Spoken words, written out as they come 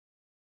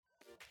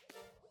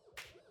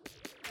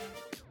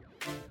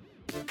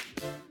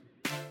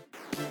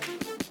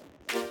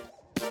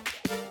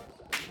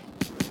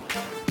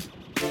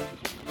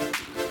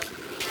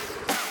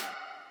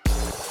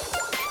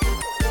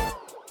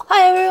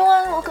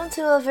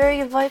to a Very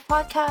Yabai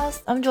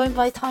podcast. I'm joined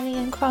by Tani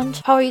and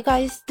Crunch. How are you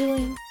guys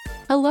doing?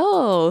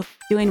 Hello.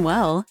 Doing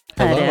well.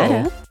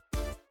 Hello.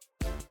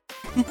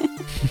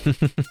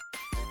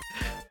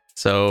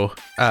 So,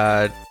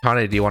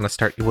 Tani, do you want to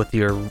start with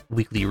your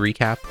weekly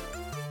recap?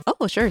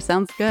 Oh, sure.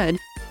 Sounds good.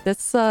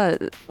 This,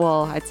 I'd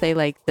say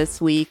like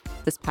this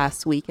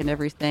past week and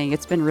everything,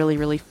 it's been really,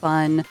 really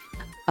fun.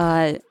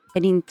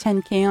 Hitting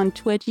 10K on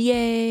Twitch.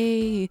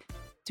 Yay.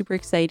 Super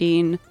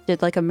exciting.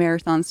 Did like a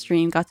marathon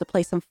stream. Got to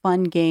play some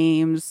fun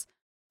games.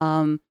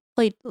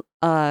 Played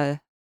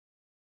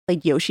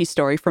Yoshi's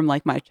Story from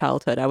like my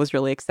childhood. I was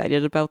really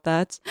excited about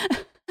that.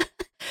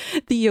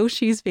 The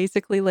Yoshis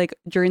basically like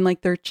during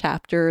like their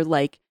chapter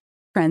like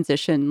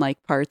transition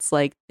like parts,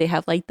 like they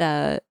have like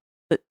that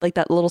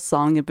little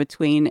song in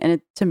between,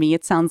 and to me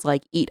it sounds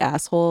like eat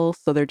asshole,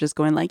 so they're just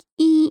going like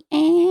eat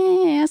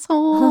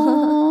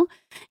asshole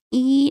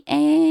eat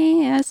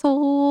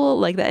asshole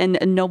like that,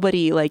 and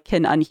nobody like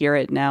can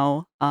unhear it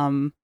now.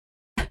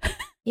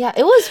 Yeah,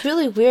 it was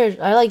really weird.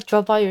 I like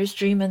dropped by your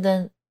stream and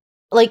then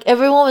like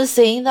everyone was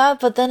saying that,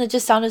 but then it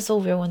just sounded so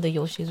weird when the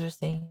Yoshis were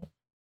saying it.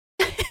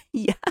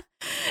 Yeah.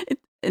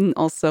 And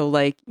also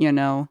like,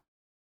 they're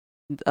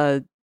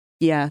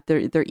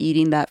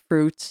eating that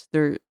fruit.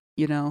 They're,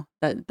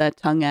 that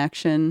tongue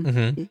action.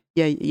 Mm-hmm.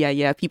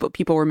 Yeah.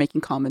 People were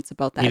making comments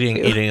about that.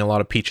 Eating a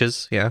lot of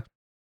peaches. Yeah.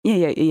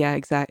 Yeah.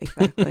 Exactly.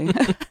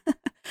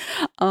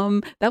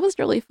 That was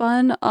really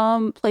fun.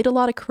 Played a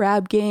lot of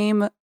crab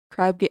game.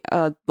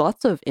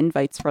 Lots of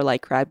invites for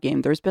like crab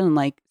game. There's been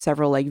like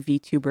several like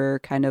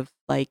VTuber kind of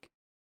like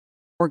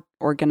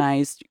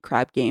organized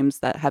crab games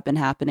that have been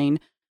happening.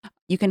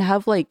 You can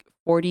have like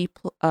 40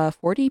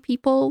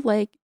 people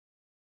like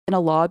in a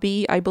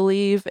lobby, I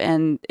believe,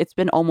 and it's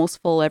been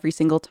almost full every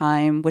single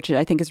time, which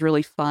I think is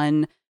really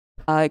fun.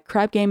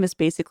 Crab game is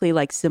basically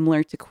like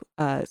similar to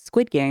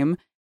Squid Game,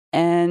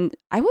 and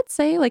I would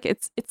say like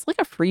it's like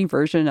a free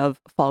version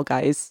of Fall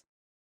Guys.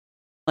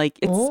 Like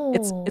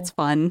it's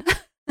fun.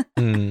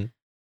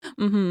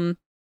 Mm-hmm.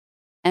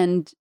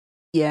 And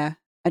yeah,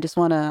 I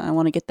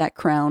want to get that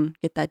crown,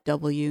 get that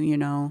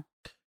W.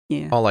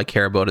 Yeah. All I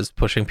care about is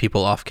pushing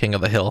people off King of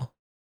the Hill.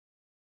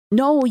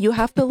 No, you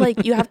have to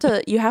like you have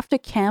to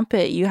camp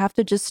it. You have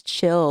to just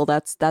chill.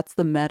 That's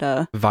the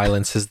meta.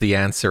 Violence is the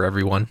answer,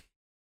 everyone.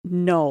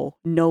 No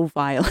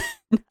violence.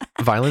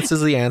 Violence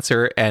is the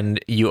answer, and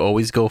you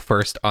always go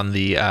first on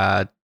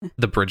the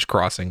bridge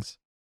crossings.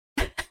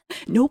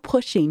 No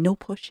pushing.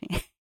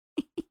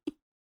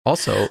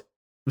 Also,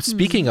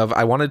 speaking of,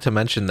 I wanted to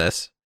mention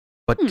this,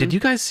 but did you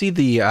guys see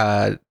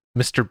the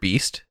Mr.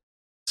 Beast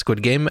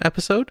Squid Game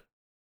episode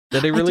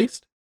that they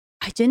released?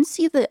 I didn't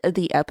see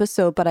the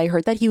episode, but I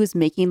heard that he was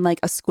making like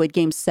a Squid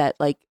Game set,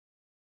 like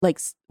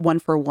one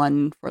for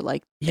one for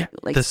like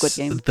Squid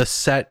Game. The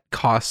set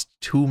cost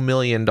 $2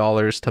 million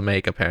to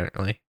make,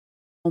 apparently.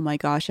 Oh my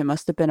gosh, it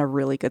must have been a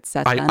really good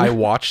set. I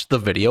watched the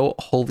video.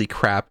 Holy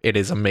crap, it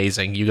is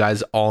amazing. You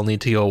guys all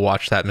need to go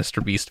watch that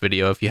Mr. Beast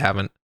video if you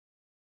haven't.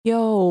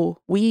 Yo,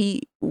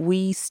 we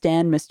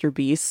stan Mr.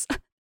 Beast.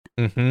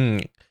 Mm-hmm.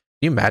 Can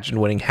you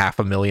imagine winning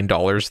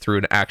 $500,000 through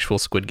an actual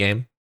Squid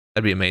Game?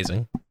 That'd be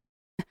amazing.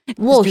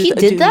 Whoa, he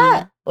did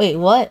that? Wait,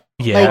 what?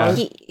 Yeah.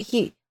 Like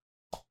he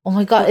oh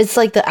my god, it's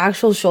like the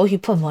actual show. He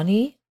put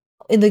money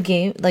in the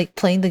game, like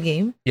playing the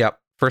game. Yep.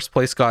 First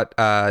place got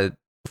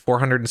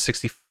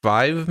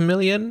 465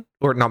 million,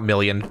 or not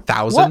million,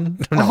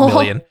 thousand, not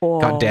million.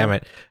 God damn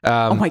it.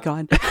 Oh my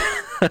god.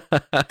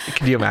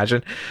 Can you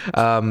imagine?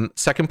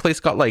 Second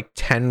place got like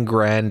 10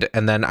 grand,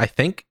 and then I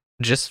think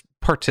just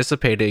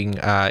participating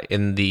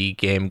in the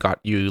game got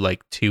you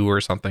like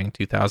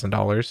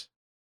 $2,000.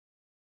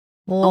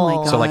 Oh my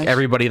god. So like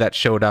everybody that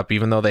showed up,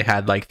 even though they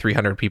had like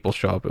 300 people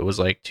show up, it was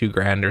like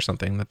 $2,000 or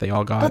something that they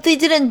all got. But they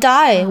didn't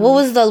die. What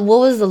was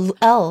the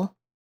L?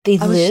 They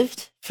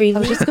lived freely. I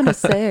was just gonna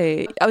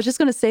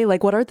say,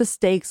 like, what are the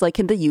stakes? Like,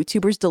 can the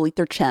YouTubers delete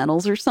their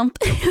channels or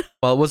something?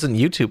 Well, it wasn't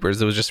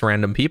YouTubers; it was just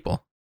random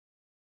people.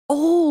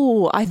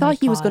 Oh, I thought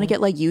he was gonna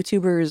get like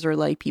YouTubers or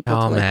like people.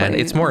 Oh to, like, man,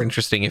 play. It's more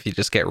interesting if you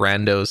just get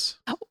randos.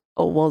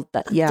 Oh well,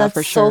 that's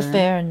for sure. so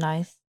fair and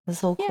nice. That's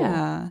so cool.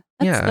 Yeah,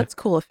 that's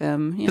cool of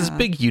him. Because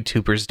big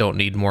YouTubers don't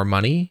need more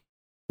money.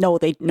 No,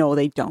 they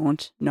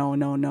don't. No.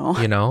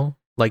 You know,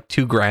 like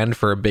 $2,000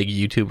 for a big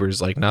YouTuber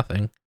is like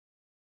nothing.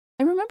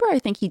 I remember. I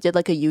think he did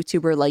like a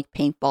YouTuber like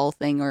paintball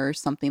thing or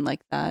something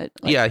like that.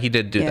 Like, yeah, he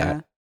did do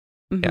that.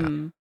 Mm-hmm.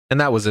 Yeah, and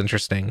that was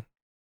interesting.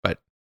 But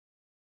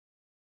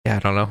yeah, I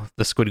don't know.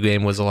 The Squid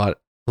Game was a lot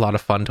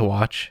of fun to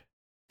watch.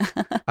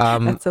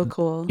 That's so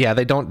cool. Yeah,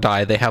 they don't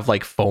die. They have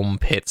like foam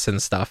pits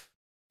and stuff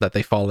that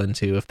they fall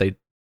into if they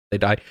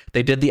die.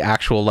 They did the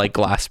actual like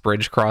glass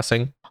bridge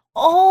crossing.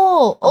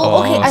 Oh,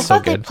 okay. I so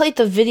thought they good. played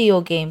the video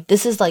game.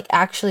 This is like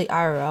actually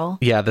IRL.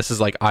 Yeah, this is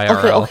like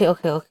IRL.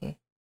 Okay.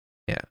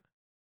 Yeah.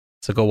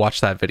 So go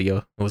watch that video.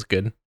 It was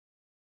good.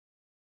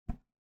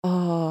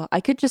 Oh,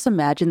 I could just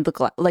imagine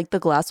the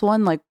glass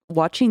one, like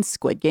watching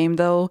Squid Game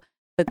though.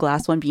 the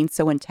glass one being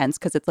so intense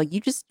because it's like you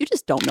just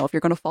don't know if you're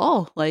gonna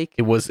fall. Like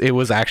It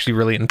was actually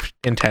really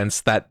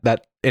intense.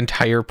 That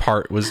entire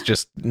part was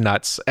just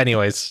nuts.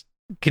 Anyways,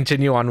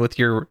 continue on with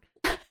your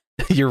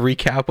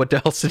recap. What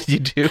else did you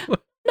do?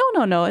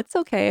 no, it's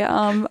okay.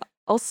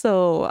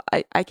 Also,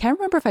 I can't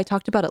remember if I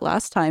talked about it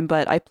last time,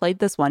 but I played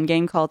this one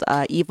game called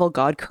Evil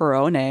God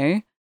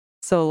Corone.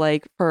 So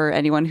like for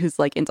anyone who's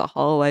like into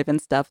Hololive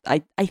and stuff,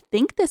 I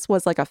think this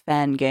was like a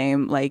fan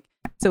game. Like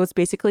so it's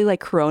basically like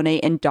Corone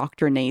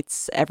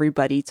indoctrinates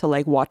everybody to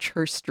like watch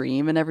her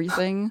stream and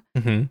everything.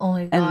 Mm-hmm. Oh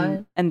my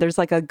god. And there's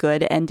like a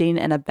good ending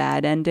and a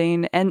bad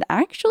ending. And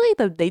actually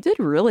they did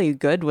really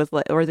good with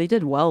like, or they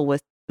did well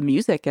with the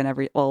music and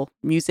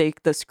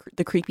music,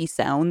 the creepy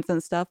sounds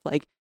and stuff.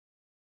 Like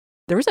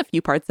there was a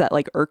few parts that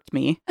like irked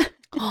me.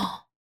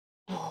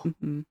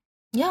 Mhm.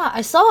 Yeah,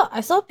 I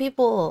saw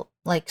people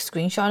like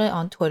screenshot it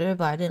on Twitter,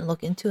 but I didn't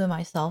look into it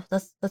myself.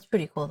 That's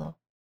pretty cool though.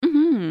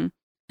 Mm-hmm.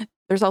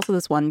 There's also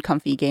this one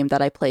comfy game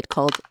that I played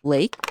called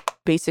Lake.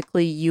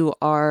 Basically, you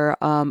are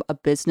a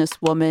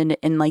businesswoman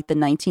in like the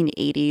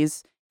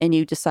 1980s, and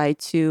you decide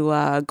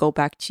to go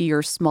back to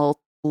your small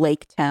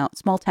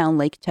town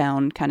lake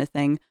town kind of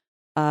thing,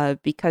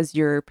 because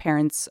your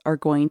parents are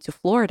going to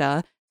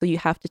Florida. So you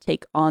have to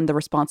take on the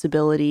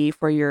responsibility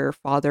for your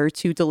father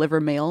to deliver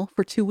mail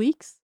for 2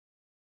 weeks.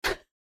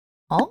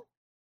 Oh,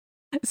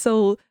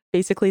 So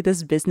basically,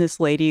 this business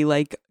lady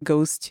like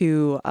goes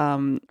to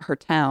her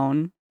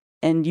town,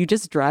 and you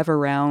just drive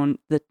around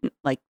and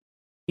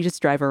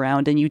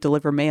you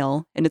deliver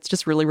mail, and it's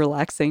just really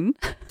relaxing.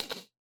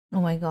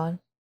 oh my god,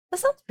 that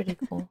sounds pretty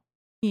cool.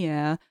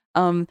 Yeah.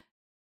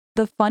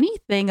 The funny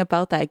thing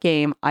about that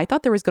game, I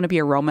thought there was going to be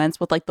a romance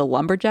with like the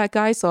lumberjack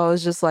guy, so I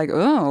was just like,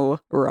 "Oh,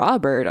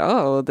 Robert,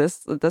 oh,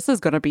 this is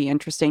going to be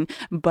interesting."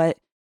 But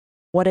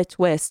what a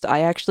twist!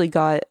 I actually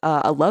got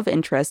a love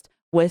interest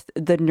with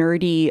the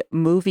nerdy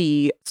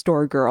movie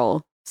store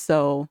girl.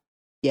 So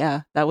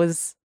yeah, that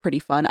was pretty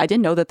fun. I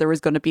didn't know that there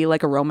was going to be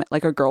like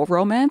a girl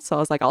romance, so I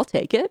was like, I'll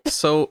take it.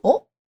 So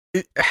Oh,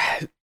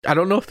 I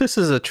don't know if this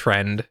is a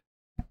trend,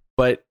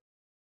 but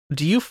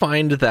do you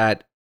find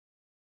that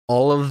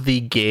all of the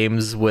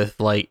games with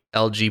like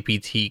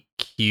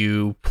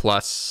LGBTQ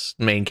plus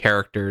main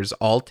characters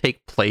all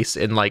take place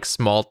in like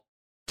small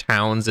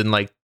towns in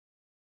like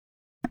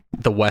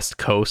the West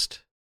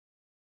Coast?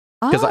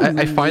 Because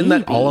I find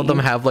that all of them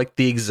maybe. have like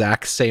the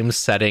exact same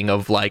setting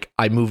of like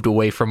I moved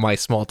away from my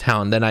small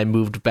town, then I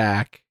moved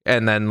back,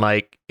 and then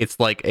like it's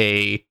like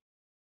a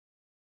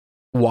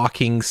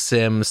walking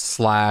sim /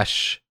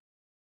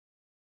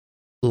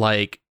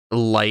 like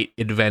light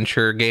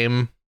adventure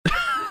game.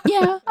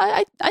 Yeah,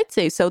 I'd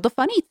say so. The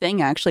funny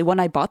thing, actually,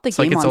 when I bought the It's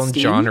like game its on own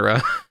Steam,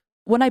 genre.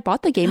 when I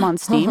bought the game on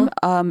Steam,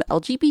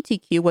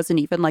 LGBTQ wasn't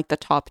even like the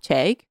top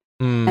tag.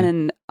 Mm.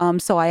 And then,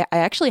 so I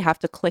actually have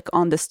to click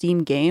on the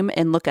Steam game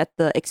and look at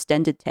the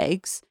extended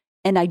tags.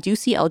 And I do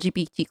see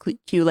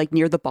LGBTQ like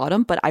near the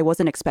bottom, but I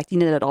wasn't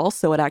expecting it at all.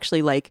 So it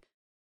actually like,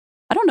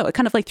 I don't know, it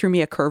kind of like threw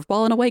me a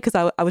curveball in a way because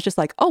I was just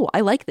like, oh,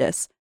 I like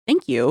this.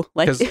 Thank you.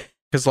 Like,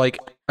 Because like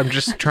I'm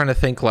just trying to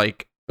think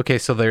like, okay,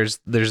 so there's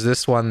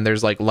this one,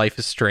 there's like Life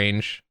is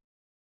Strange,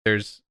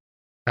 there's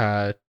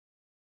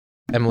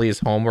Emily is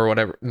Home or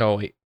whatever. No,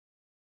 wait.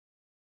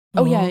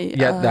 oh yeah,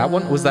 Yeah, that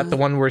one was that the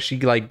one where she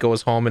like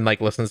goes home and like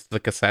listens to the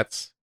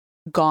cassettes?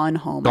 Gone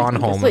Home. Gone I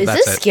think is Home. wait, is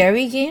that's this it.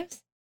 scary games?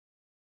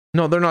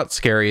 No, they're not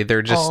scary.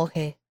 They're just Oh,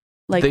 okay.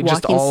 like they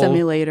just walking all-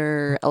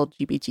 simulator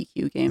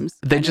LGBTQ games.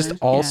 they kind just of,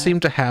 all yeah. seem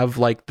to have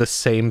like the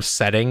same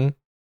setting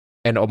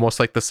and almost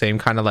like the same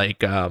kind of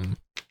like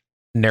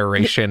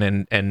narration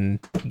and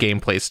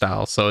gameplay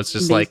style. So it's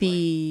just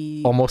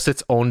maybe, like almost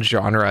its own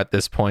genre at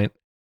this point.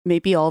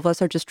 maybe all of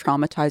us are just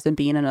traumatized in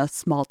being in a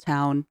small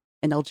town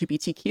in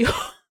LGBTQ.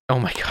 Oh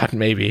my god,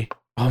 maybe.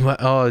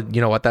 Oh, you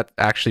know what? That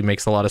actually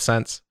makes a lot of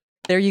sense.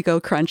 There you go,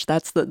 Crunch.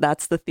 That's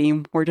the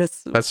theme. We're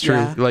just That's true.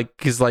 yeah. Like,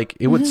 because like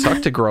it would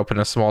suck to grow up in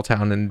a small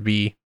town and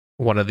be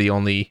one of the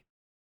only,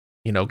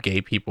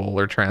 gay people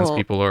or trans Well-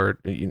 people or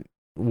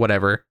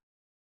whatever.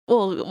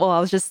 Well, I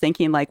was just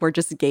thinking like we're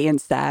just gay and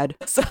sad.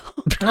 So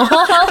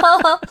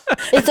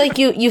It's like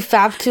you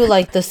fap to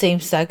like the same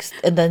sex,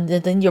 and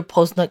then your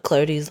post nut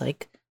clarity is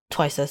like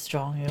twice as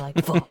strong. You're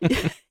like, fuck,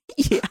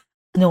 yeah.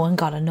 no one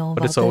gotta know.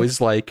 But about it's always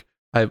this. like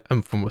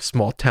I'm from a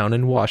small town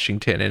in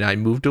Washington and I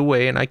moved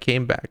away and I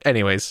came back.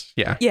 Anyways,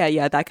 yeah.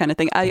 Yeah, that kind of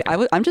thing.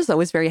 I'm just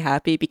always very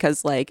happy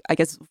because like I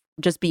guess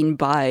just being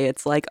bi,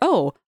 it's like,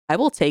 oh, I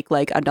will take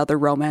like another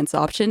romance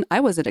option. I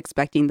wasn't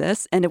expecting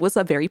this, and it was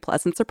a very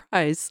pleasant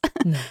surprise.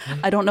 No.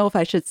 I don't know if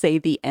I should say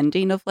the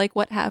ending of like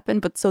what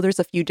happened, but so there's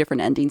a few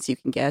different endings you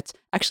can get.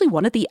 Actually,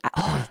 one of the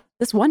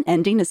this one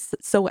ending is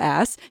so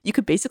ass. You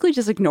could basically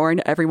just ignore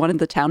everyone in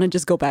the town and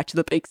just go back to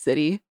the big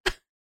city.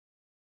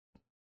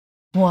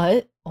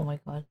 What? Oh my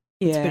god,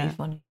 it's Yeah. pretty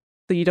funny.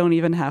 So you don't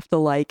even have to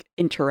like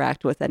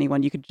interact with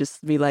anyone. You could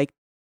just be like,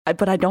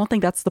 but I don't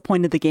think that's the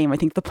point of the game. I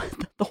think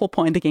the whole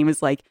point of the game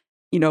is like,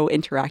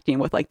 interacting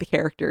with like the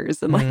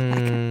characters and like that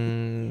kind of,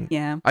 Mm,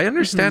 yeah. I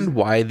understand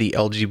why the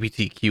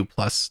LGBTQ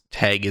plus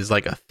tag is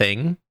like a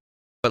thing,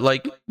 but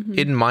like Mhm.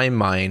 in my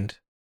mind,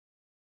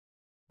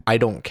 I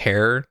don't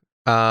care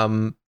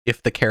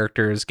if the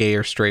character is gay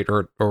or straight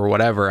or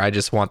whatever. I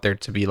just want there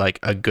to be like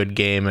a good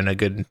game and a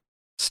good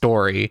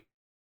story.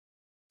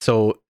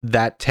 So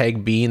that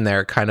tag being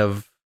there kind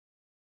of,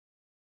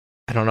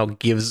 I don't know,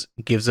 gives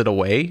it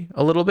away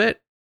a little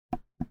bit.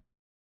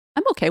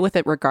 I'm okay with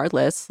it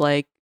regardless.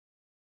 Like,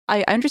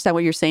 I understand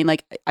what you're saying.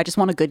 Like, I just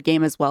want a good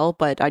game as well,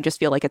 but I just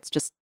feel like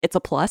it's a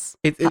plus.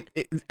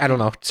 I don't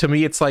know. To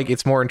me, it's like,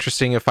 it's more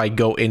interesting if I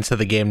go into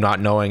the game not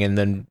knowing and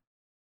then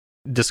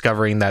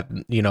discovering that,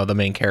 you know, the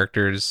main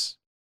character's,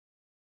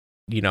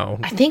 you know,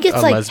 I think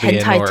it's like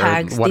hentai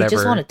tags. Whatever. They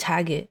just want to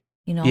tag it,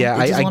 you know? Yeah,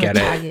 I get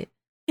it.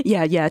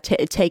 Yeah,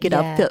 take it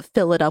up,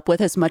 fill it up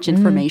with as much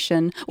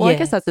information. Well, I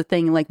guess that's the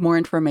thing. Like, more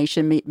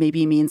information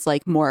maybe means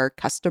like more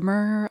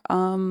customer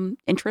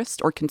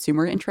interest or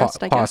consumer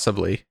interest. I guess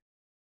possibly.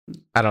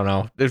 I don't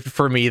know.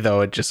 For me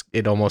though,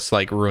 it almost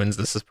like ruins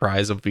the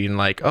surprise of being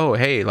like, oh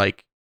hey,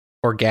 like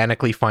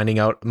organically finding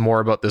out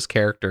more about this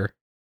character.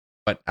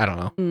 But I don't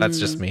know. That's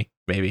just me.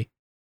 Maybe.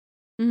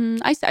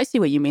 I see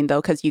what you mean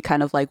though, because you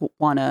kind of like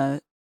want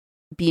to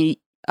be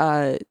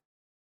kind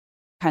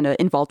of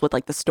involved with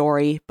like the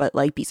story, but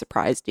like be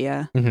surprised.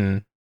 Yeah. Mm-hmm.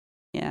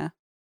 Yeah.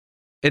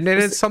 And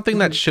it's something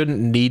that shouldn't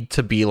need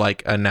to be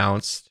like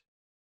announced.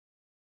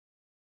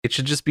 It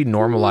should just be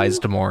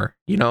normalized more,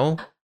 you know?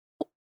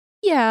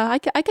 Yeah,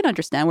 I can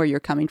understand where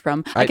you're coming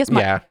from. I guess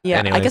I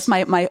guess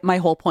my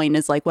whole point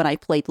is like when I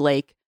played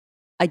Lake,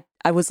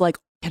 I was like,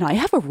 can I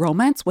have a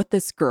romance with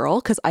this girl?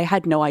 Because I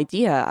had no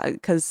idea.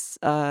 Because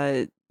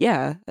I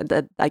guess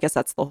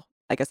that's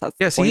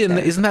the see, and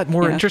isn't that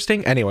more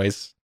interesting?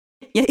 Anyways.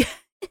 Yeah.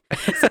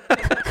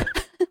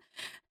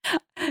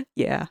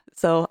 Yeah.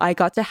 So I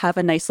got to have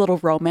a nice little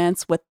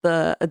romance with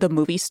the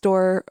movie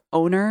store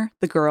owner,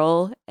 the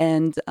girl,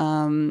 and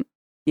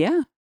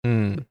yeah.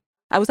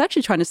 I was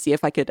actually trying to see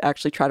if I could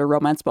actually try to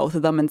romance both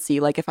of them and see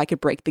like if I could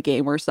break the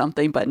game or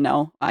something, but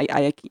no,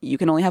 you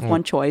can only have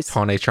one choice.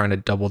 Tane trying to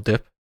double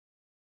dip.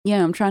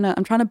 Yeah, I'm trying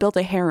to build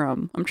a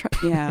harem.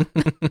 Yeah.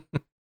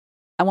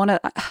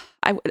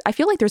 I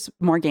feel like there's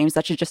more games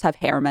that should just have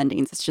harem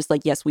endings. It's just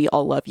like, yes, we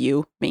all love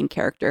you, main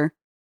character.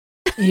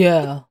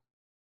 Yeah.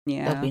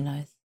 Yeah. That'd be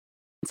nice.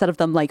 Instead of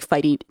them like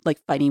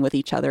fighting with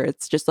each other,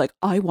 it's just like,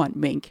 I want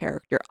main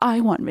character.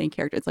 I want main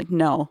character. It's like,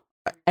 no,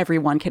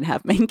 everyone can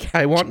have main character.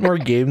 I want more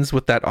games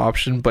with that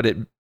option, but it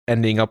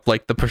ending up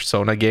like the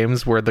Persona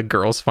games where the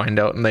girls find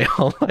out and they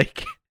all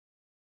like,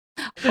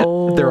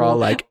 they're all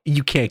like,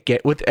 you can't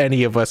get with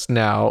any of us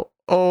now.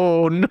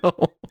 Oh no.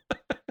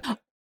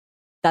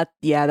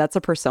 That's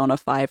a Persona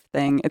 5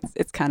 thing.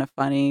 It's kind of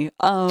funny.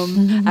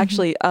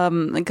 Actually,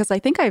 because I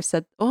think I've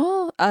said,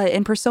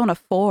 in Persona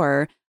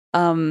 4,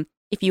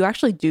 if you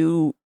actually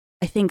do,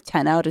 I think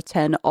 10 out of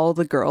 10, all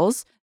the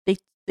girls,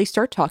 they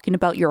start talking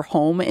about your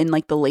home in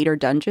like the later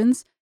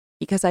dungeons.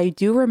 Because I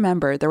do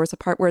remember there was a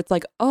part where it's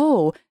like,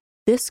 oh,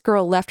 this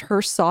girl left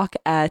her sock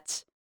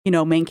at,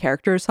 main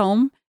character's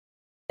home.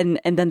 And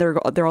then they're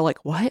all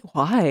like, what?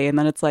 Why? And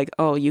then it's like,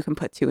 oh, you can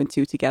put 2 and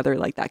 2 together,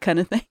 like that kind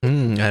of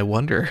thing. I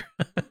wonder.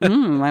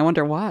 I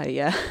wonder why.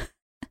 Yeah.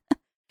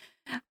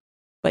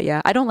 But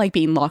yeah, I don't like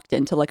being locked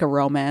into like a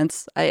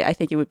romance. I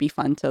think it would be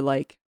fun to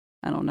like,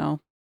 I don't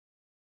know.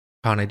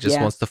 Connie just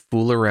wants to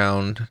fool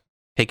around.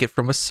 Take it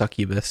from a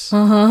succubus.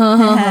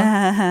 Nice.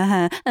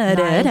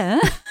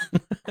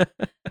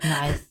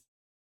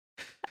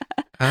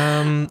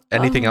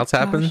 Anything else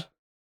happen?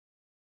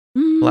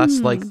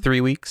 Last like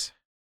 3 weeks?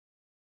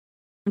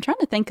 I'm trying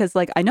to think because,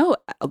 like, I know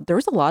there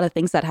was a lot of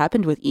things that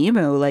happened with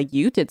Emu. Like,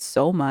 you did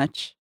so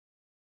much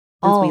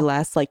since we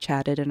last like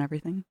chatted and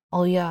everything.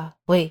 Oh yeah,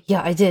 wait,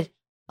 yeah, I did.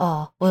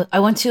 Well,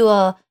 I went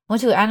to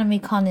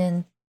AnimeCon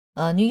in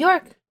New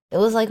York. It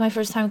was like my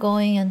first time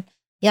going, and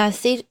yeah, I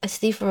stayed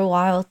for a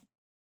while,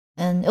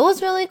 and it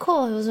was really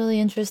cool. It was really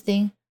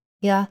interesting.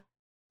 Yeah,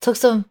 took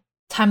some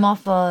time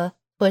off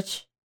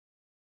Twitch.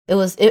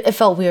 It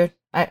felt weird.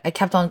 I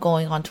kept on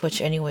going on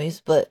Twitch anyways,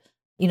 but.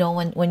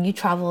 When you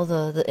travel,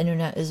 the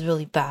internet is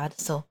really bad,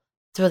 so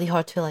it's really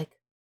hard to like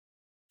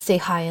say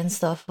hi and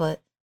stuff.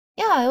 But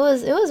yeah, it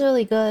was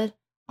really good.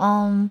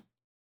 I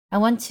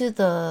went to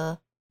the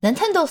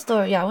Nintendo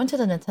store. Yeah, I went to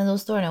the Nintendo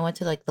store and I went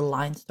to like the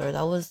Line store.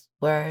 That was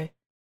where I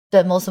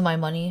spent most of my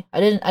money. I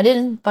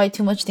didn't buy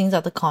too much things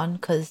at the con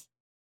because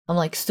I'm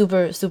like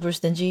super super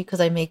stingy because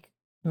I make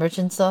merch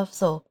and stuff.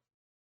 So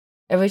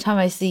every time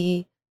I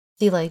see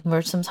like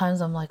merch,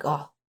 sometimes I'm like,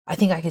 oh, I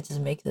think I could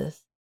just make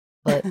this.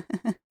 But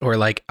or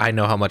like, I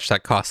know how much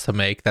that costs to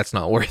make. That's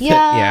not worth it.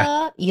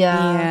 Yeah.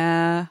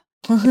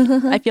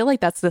 I feel like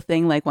that's the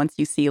thing. Like, once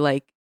you see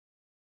like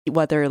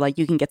whether like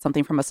you can get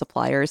something from a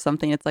supplier or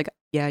something, it's like,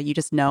 yeah, you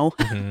just know.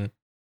 Mm-hmm.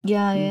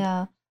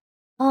 Yeah.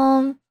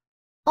 Oh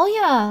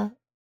yeah.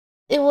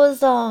 It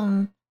was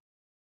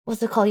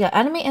what's it called? Yeah,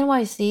 Anime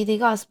NYC. They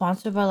got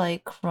sponsored by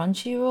like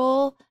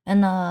Crunchyroll,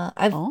 and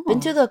I've been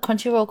to the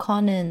Crunchyroll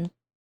con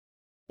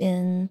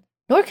in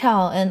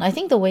NorCal, and I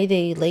think the way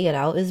they lay it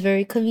out is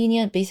very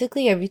convenient.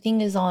 Basically,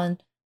 everything is on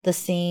the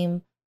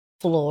same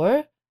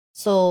floor.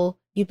 So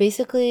you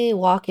basically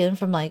walk in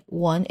from like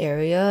one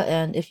area,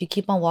 and if you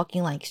keep on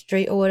walking like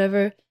straight or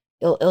whatever,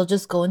 it'll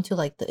just go into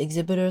like the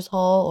exhibitors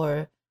hall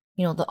or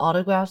the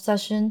autograph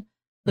session,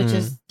 which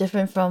is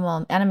different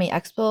from Anime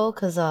Expo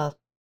because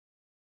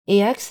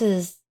AX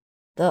is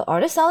the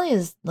artist alley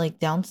is like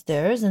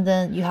downstairs, and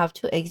then you have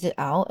to exit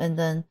out and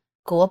then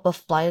go up a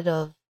flight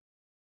of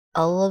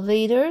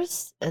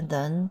elevators, and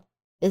then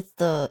it's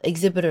the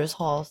exhibitors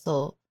hall,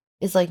 so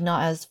it's like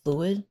not as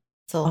fluid.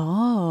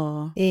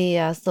 So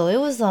yeah, so it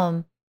was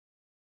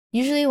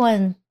usually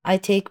when I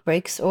take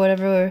breaks or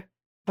whatever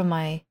from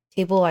my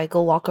table, I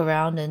go walk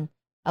around, and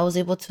I was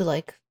able to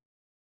like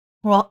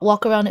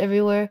walk around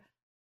everywhere.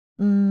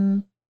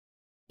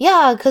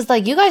 Yeah, because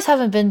like you guys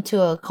haven't been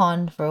to a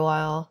con for a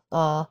while.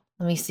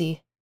 Let me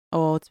see.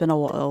 Oh, it's been a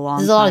long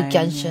There's a lot time. of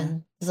Genshin. Yeah.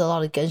 There's a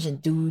lot of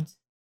Genshin dudes.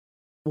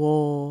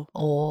 Whoa.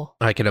 Oh.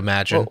 I can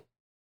imagine.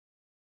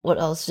 What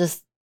else?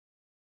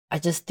 I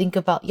just think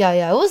about It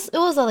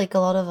was like a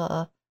lot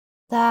of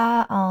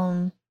that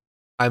I'm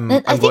I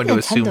going think to Nintendo.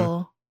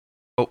 assume.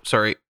 Oh,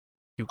 sorry.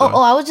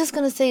 I was just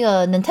gonna say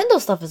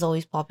Nintendo stuff is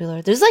always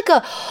popular. There's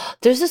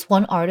this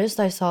one artist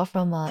I saw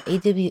from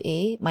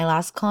AWA, my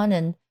last con,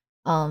 and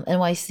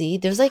NYC.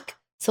 There's like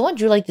someone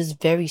drew like this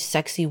very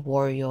sexy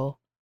Wario.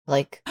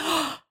 Like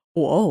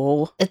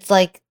whoa. It's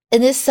like,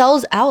 and it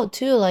sells out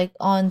too. Like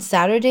on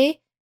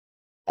Saturday,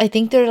 I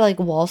think they're like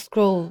wall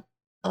scroll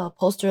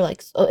poster,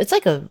 like it's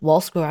like a wall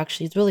scroll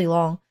actually. It's really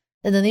long.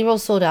 And then they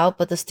wrote sold out,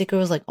 but the sticker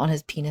was like on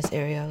his penis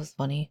area. It was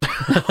funny.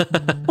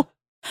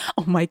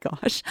 Oh my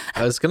gosh.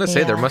 I was gonna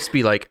say there must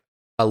be like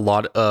a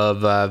lot of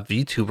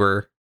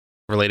VTuber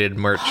related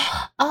merch.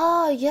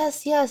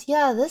 Yes.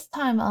 This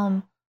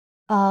time,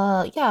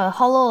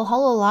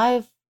 Hollow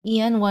Live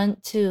Ian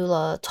went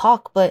to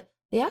talk, but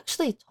they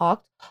actually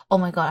talked. Oh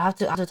my god, I have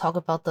to talk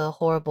about the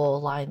horrible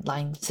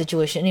line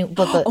situation.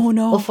 But oh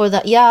no. Before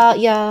that,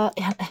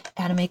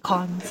 anime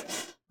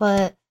cons.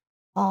 But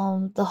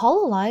the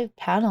Hollow Live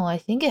panel, I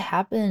think it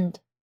happened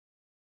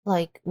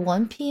like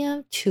 1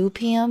 p.m., 2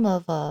 p.m.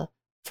 of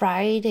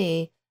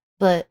Friday.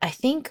 But I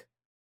think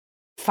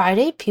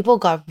Friday people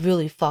got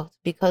really fucked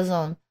because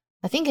I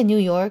think in New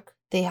York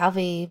they have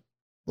a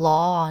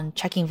law on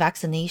checking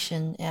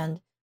vaccination, and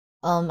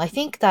I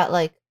think that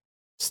like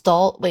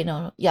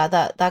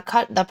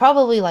that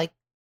probably like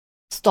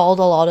stalled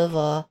a lot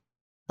of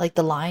like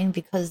the line,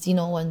 because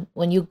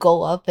when you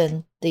go up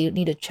and they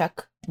need to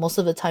check, most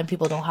of the time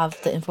people don't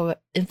have the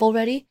info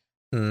ready.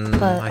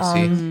 But I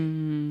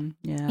see.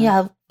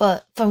 Yeah,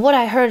 but from what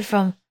I heard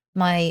from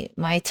my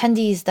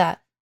attendees,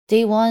 that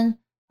day one,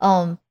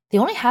 they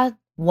only had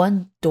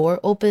one door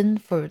open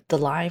for the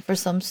line for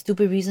some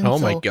stupid reason. Oh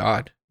my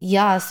god.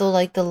 Yeah, so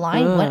like the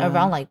line went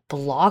around like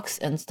blocks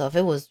and stuff.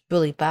 It was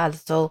really bad.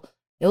 So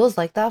it was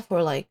like that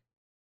for like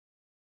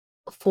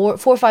 4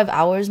 or 5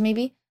 hours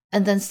maybe.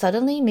 And then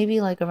suddenly, maybe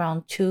like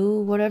around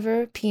 2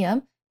 whatever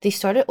p.m., they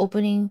started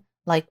opening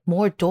like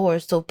more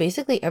doors. So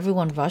basically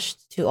everyone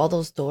rushed to all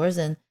those doors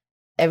and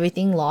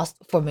everything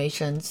lost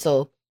formation.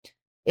 So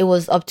it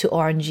was up to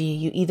RNG.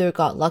 You either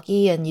got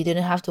lucky and you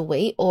didn't have to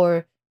wait,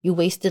 or you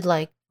wasted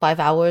like 5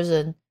 hours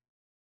and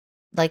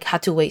like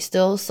had to wait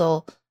still.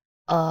 So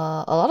a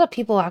lot of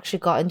people actually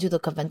got into the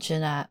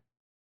convention at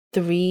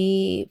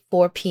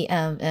 4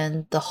 p.m.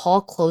 and the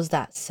hall closed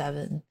at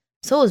 7.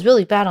 So it was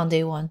really bad on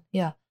day one.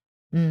 Yeah.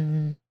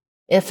 It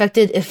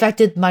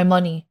affected my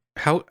money.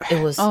 How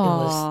it was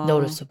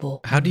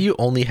noticeable. How do you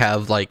only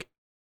have like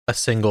a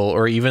single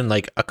or even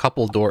like a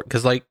couple door?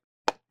 Because like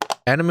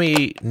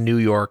Anime New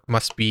York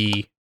must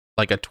be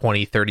like a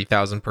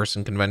 20,000-30,000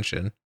 person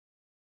convention.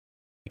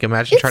 Like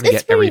imagine trying to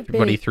get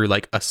everybody through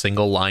like a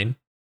single line.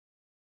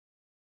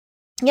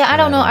 Yeah, I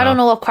don't know. I don't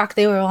know what crack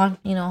they were on.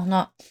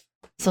 Not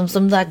some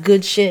of that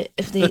good shit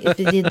if they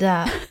did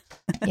that.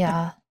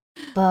 Yeah,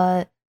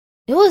 but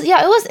it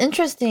was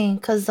interesting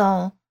because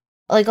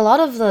like a lot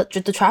of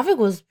the traffic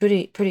was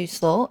pretty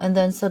slow, and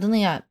then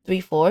suddenly at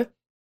 3-4,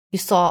 you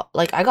saw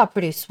like I got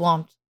pretty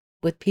swamped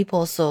with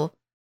people. So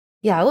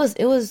yeah,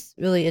 it was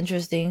really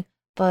interesting.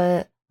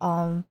 But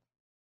yeah,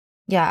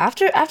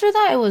 after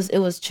that it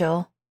was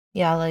chill.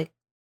 Yeah, like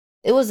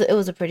it was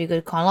a pretty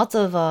good con. Lots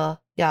of a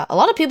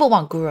lot of people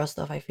want Gura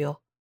stuff, I feel.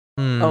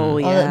 Oh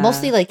yeah.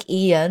 Mostly like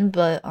EN,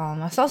 but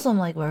I saw some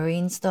like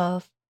marine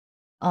stuff.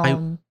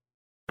 I'm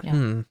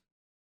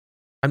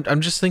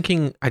just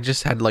thinking, I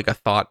just had like a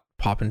thought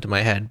pop into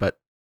my head, but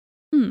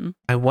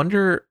I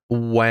wonder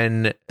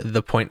when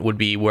the point would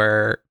be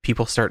where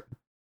people start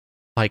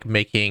like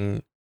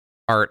making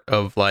art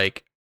of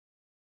like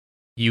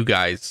you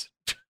guys.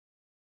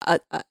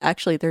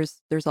 Actually,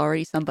 there's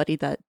already somebody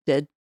that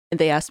did, and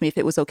they asked me if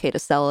it was okay to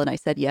sell, and I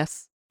said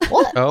yes.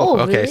 What? Oh,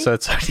 okay, really? so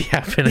it's already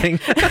happening.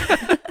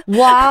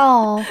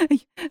 Wow.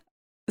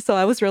 So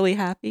I was really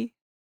happy.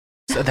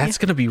 So that's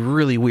gonna be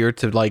really weird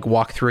to like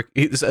walk through,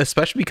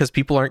 especially because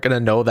people aren't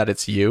gonna know that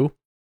it's you,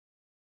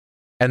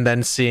 and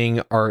then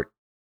seeing art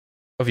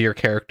of your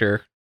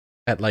character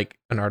at like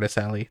an artist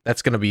alley.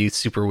 That's gonna be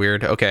super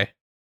weird. Okay.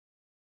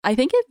 I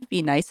think it'd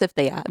be nice if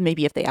they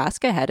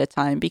ask ahead of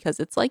time, because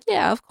it's like,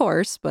 yeah, of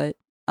course, but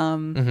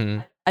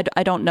I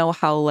don't know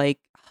how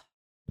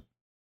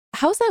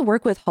how's that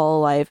work with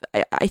Hololive?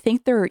 I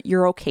think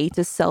you're okay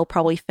to sell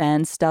probably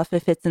fan stuff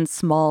if it's in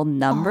small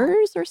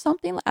numbers or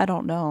something. I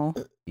don't know.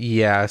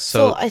 Yeah,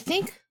 So so I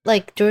think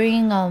like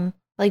during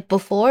like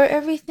before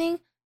everything,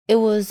 it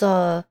was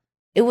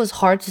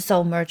hard to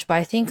sell merch, but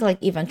I think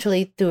like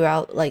eventually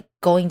throughout like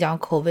going down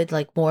COVID,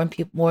 like more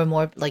and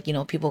more like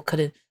people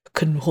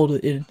couldn't hold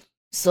it in.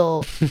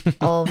 So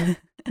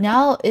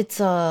now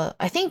it's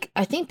I think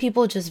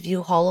people just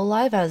view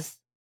Hololive as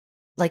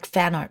like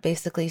fan art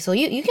basically. So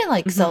you can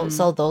like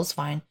sell those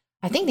fine.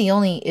 I think the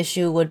only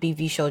issue would be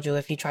VShojo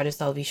if you try to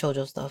sell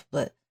VShojo stuff,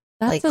 but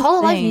That's like the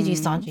Hololive thing. Yuji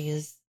Sanji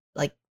is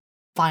like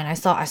fine. I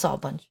saw a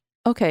bunch.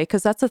 Okay,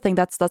 because that's the thing.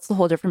 That's the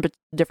whole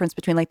difference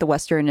between like the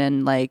Western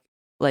and like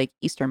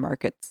Eastern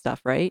market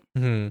stuff, right?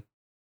 mhm.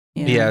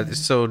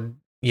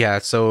 Yeah,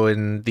 so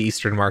in the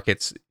Eastern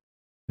markets,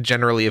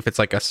 generally if it's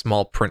like a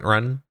small print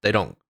run, they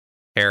don't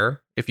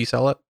care if you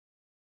sell it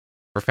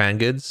for fan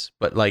goods,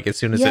 but like as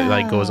soon as it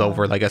like goes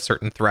over Yeah. like a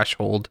certain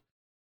threshold,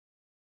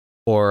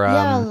 or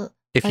Yeah,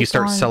 if you like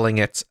start on selling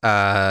it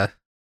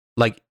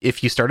like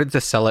if you started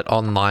to sell it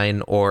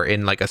online or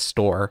in like a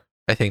store,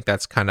 I think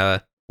that's kind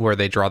of where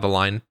they draw the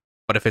line.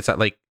 But if it's at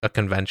like a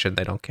convention,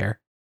 they don't care.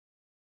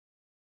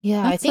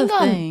 yeah, I That's the think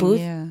on thing. booth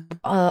Yeah.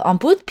 on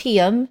booth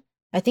PM,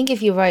 I think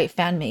if you write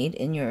fan made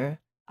in your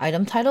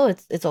item title,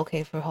 it's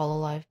okay for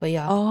Hololive. But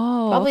yeah,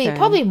 Oh, probably okay.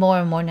 probably more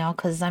and more now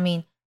because I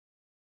mean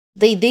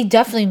they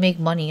definitely make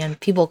money and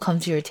people come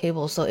to your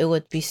table, so it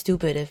would be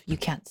stupid if you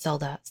can't sell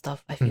that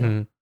stuff. I feel.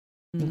 Mhm.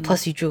 And Mm.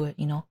 plus, you drew it,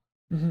 you know.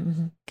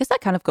 Mm-hmm. Guess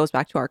that kind of goes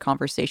back to our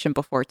conversation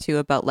before too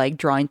about like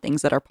drawing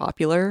things that are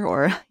popular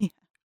or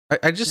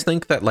I just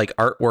think that like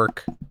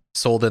artwork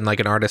sold in like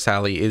an artist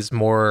alley is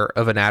more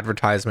of an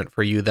advertisement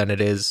for you than it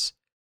is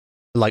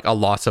like a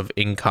loss of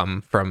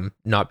income from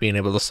not being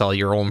able to sell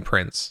your own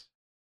prints.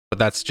 But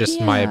that's just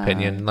my Yeah.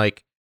 opinion.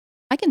 Like,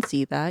 I can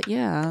see that.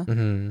 Yeah.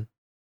 mhm.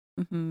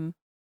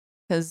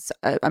 Because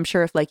I'm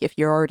sure if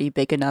you're already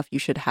big enough, you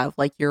should have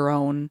like your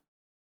own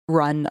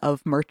run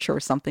of merch or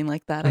something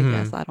like that. I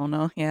guess I don't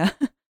know. Yeah.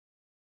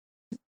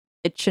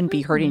 It shouldn't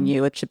be hurting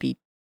you. It should be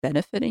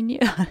benefiting you.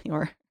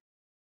 Or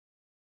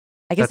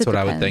I guess That's it what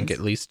depends. I would think, at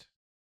least.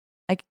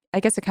 I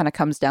guess it kind of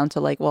comes down to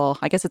like, well,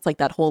 I guess it's like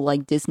that whole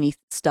like Disney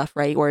stuff,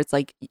 right? Where it's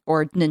like,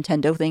 or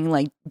Nintendo thing,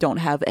 like don't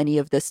have any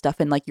of this stuff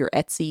in like your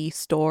Etsy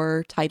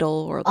store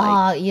title or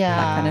like Yeah,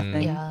 that kind of Mm.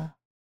 thing. yeah.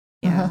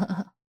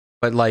 Yeah.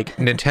 But like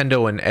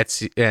Nintendo and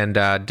Etsy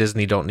and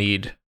Disney don't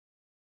need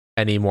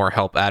any more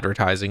help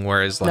advertising.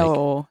 Whereas like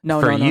No.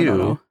 for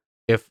you,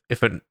 if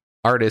an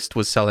artist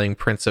was selling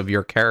prints of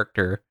your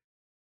character,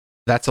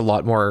 that's a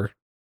lot more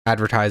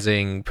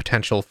advertising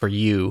potential for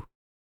you.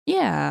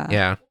 Yeah.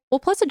 Yeah. Well,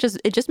 plus it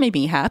just made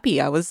me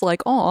happy. I was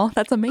like, oh,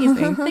 that's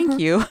amazing. Thank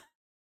you.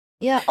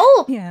 Yeah.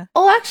 Oh, Yeah.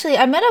 actually,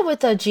 I met up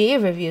with GA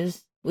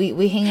reviews.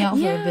 We hang out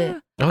for a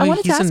bit. Oh, I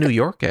wanted to he's in ask- New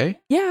York, eh?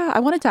 Yeah, I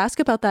wanted to ask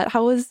about that.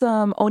 How was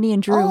Oni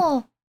and Drew?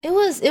 Oh, it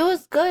was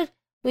good.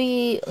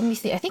 Let me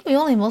see. I think we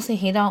only mostly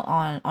hang out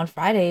on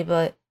Friday,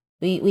 but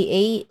we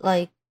ate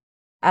like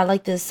at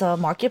like this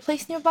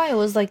marketplace nearby. It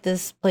was like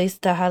this place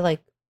that had like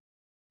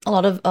a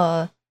lot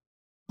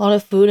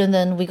of food, and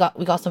then we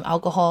got some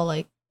alcohol.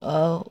 Like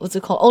what's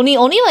it called?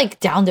 Oni like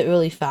downed it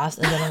really fast,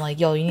 and then I'm like,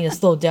 yo, you need to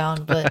slow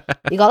down. But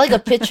we got like a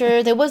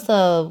picture. There was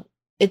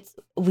it's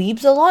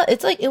weebs a lot.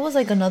 It's like it was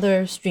like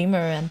another streamer,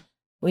 and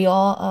we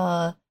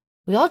all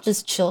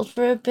just chilled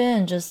for a bit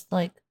and just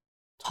like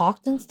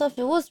talked and stuff.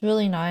 It was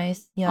really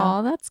nice. Yeah.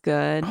 Oh, that's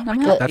good. Oh I'm my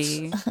God,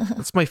 happy.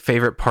 That's my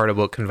favorite part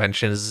about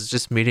conventions is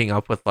just meeting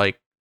up with like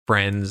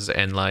friends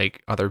and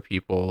like other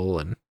people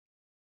and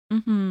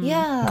Mhm.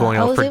 Yeah. going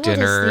I out was for able to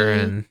dinner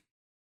see-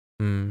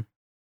 and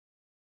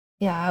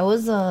Yeah, I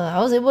was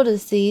able to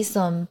see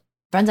some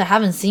friends I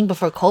haven't seen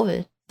before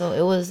COVID. So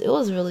it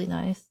was really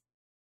nice.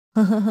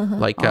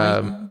 like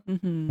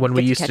Mhm. when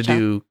we Get used to catch up.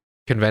 do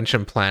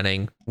convention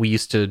planning, we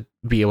used to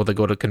be able to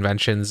go to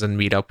conventions and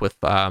meet up with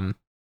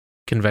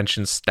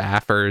convention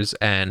staffers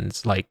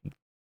and like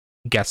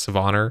guests of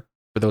honor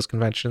for those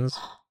conventions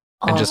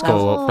and just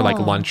go out for like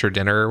lunch or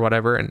dinner or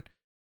whatever. And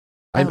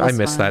That I was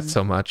miss that fun.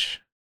 so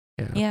much.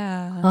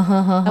 Yeah.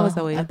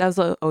 That That was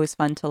always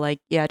fun to like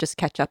just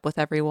catch up with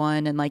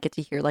everyone and like get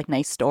to hear like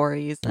nice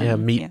stories. Yeah,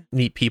 And,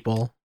 meet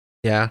people.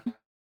 Yeah,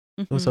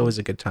 it was Mhm. always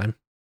a good time.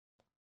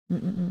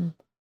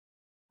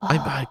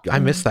 I Oh,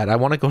 miss that. I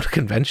want to go to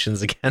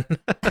conventions again.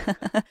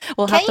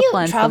 We'll Can have to you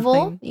plan travel?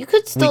 something. You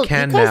could still.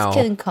 can you guys now.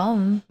 can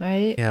come,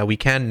 right? Yeah, we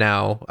can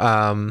now.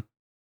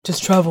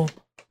 Just travel.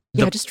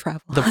 Yeah, The- just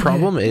travel. The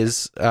problem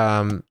is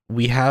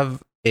we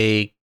have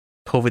a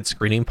COVID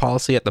screening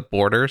policy at the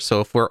border.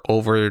 So if we're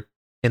over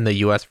in the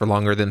US for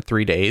longer than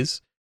 3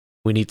 days,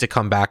 we need to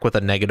come back with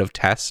a negative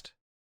test.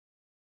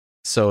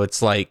 So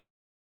it's like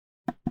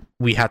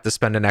we have to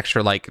spend an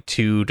extra like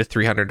 $200 to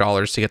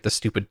 $300 to get the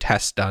stupid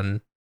test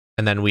done.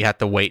 And then we had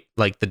to wait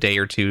like the day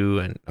or two,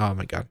 and oh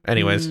my god.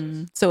 Anyways,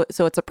 So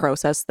it's a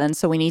process then.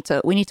 So we need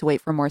to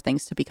wait for more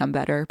things to become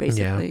better,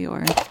 basically.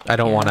 Or I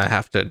don't Yeah. want to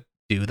have to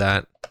do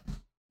that.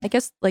 I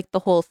guess like the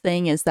whole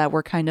thing is that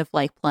we're kind of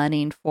like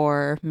planning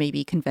for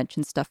maybe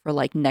convention stuff for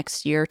like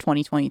next year,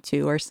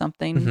 2022 or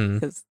something,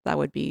 because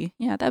that'd be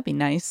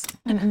nice.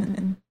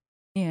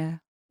 Yeah.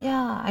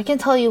 Yeah, I can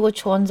tell you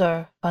which ones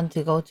are fun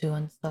to go to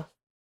and stuff.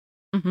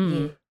 Mm-hmm.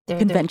 Yeah, they're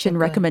Convention good.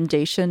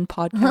 recommendation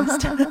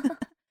podcast.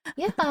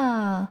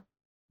 Yeah.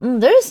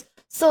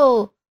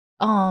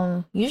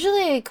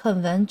 Usually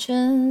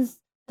conventions,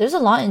 there's a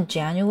lot in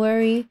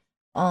January.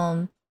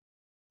 And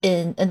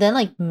then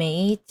like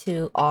May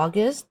to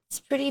August it's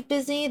pretty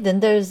busy. Then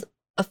there's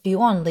a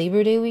few on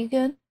Labor Day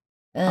weekend.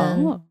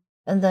 And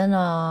and then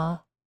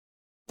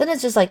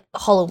it's just like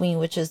Halloween,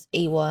 which is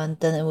A1,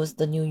 then it was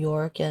the New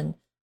York and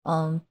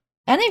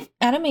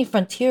Anime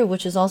Frontier,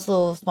 which is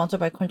also sponsored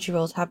by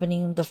Crunchyroll, is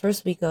happening the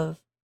first week of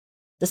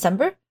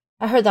December.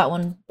 I heard that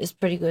one is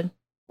pretty good.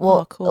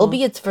 Well, cool. It'll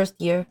be its first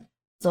year,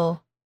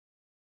 so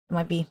it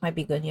might be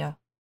good, yeah.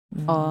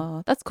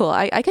 That's cool.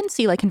 I can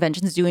see like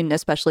conventions doing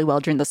especially well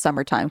during the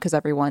summertime because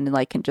everyone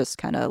like can just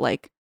kind of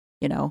like,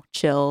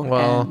 chill.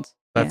 Well, and,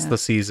 that's the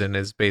season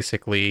is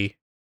basically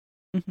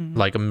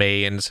like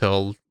May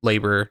until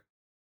Labor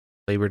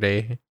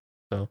Day.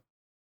 So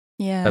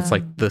yeah, that's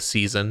like the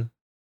season.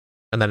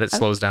 And then it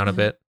slows down a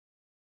bit.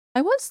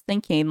 I was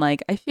thinking,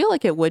 like, I feel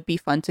like it would be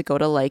fun to go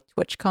to like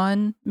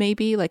TwitchCon,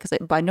 maybe, like, because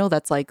I know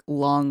that's like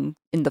long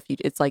in the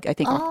future. It's like I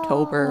think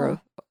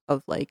October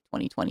of like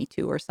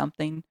 2022 or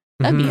something.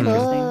 That'd be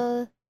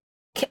interesting.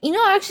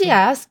 Actually,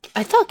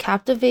 I thought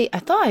Captivate. I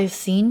thought I've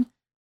seen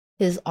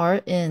his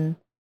art in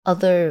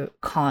other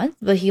cons,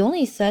 but he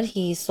only said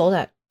he sold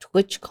at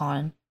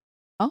TwitchCon,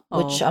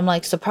 which I'm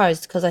like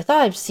surprised because I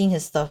thought I've seen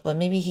his stuff, but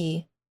maybe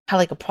he had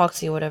like a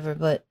proxy or whatever.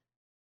 But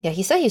yeah,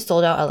 he said he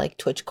sold out at like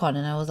TwitchCon,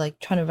 and I was like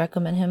trying to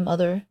recommend him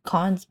other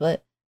cons,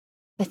 but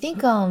I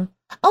think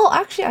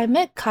actually I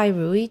met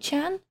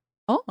Kairui-chan.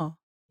 Oh.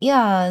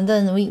 Yeah, and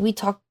then we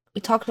talked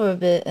for a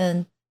bit,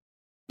 and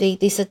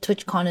they said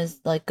TwitchCon is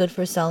like good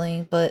for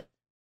selling, but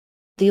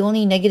the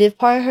only negative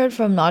part I heard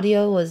from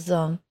Nadia was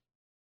the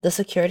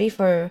security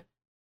for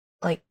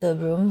like the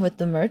room with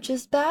the merch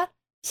is bad.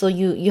 So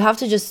you have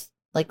to just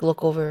like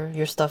look over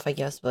your stuff, I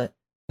guess, but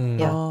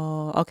yeah.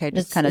 Oh, okay.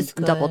 Just kind of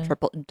double,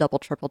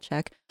 triple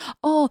check.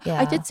 Oh, yeah.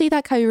 I did see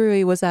that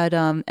Kairui was at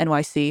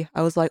NYC.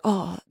 I was like,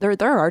 oh, their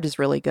art is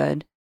really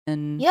good.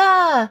 And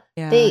yeah.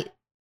 They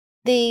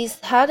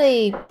had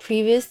a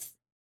previous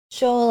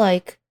show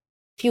like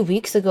a few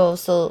weeks ago,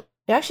 so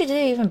they actually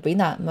didn't even bring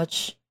that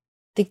much.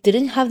 They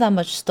didn't have that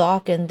much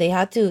stock, and they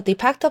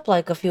packed up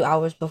like a few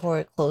hours before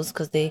it closed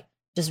because they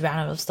just ran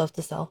out of stuff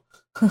to sell.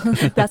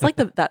 That's like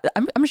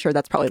I'm sure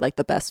that's probably like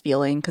the best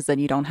feeling because then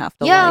you don't have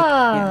to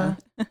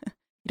you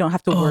don't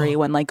have to worry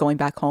when like going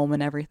back home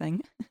and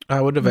everything.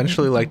 I would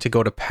eventually like to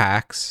go to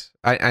PAX.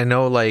 I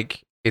know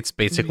like it's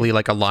basically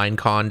like a line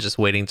con just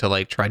waiting to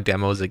like try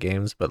demos of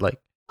games, but like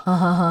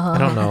I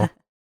don't know.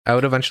 I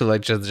would eventually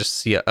like to just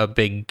see a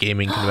big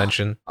gaming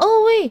convention.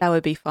 Oh wait, that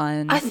would be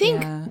fun. I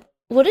think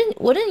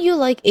wouldn't you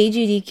like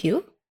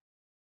AGDQ?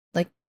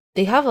 Like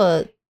they have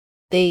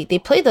they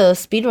play the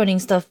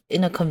speedrunning stuff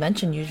in a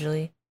convention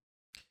usually.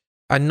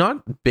 I'm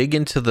not big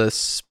into the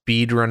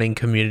speedrunning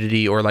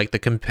community or like the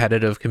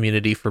competitive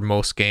community for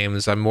most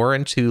games. I'm more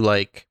into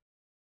like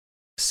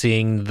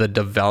seeing the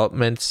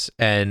developments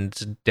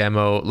and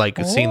demo, like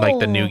seeing like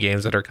the new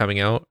games that are coming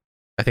out.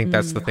 I think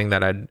that's the thing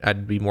that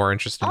I'd be more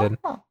interested in.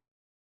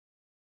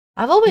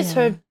 I've always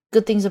heard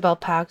good things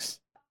about PAX.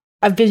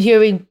 I've been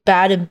hearing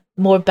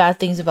more bad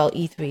things about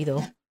E3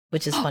 though,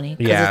 which is funny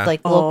because it's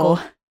like local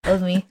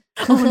of me.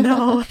 Oh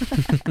no.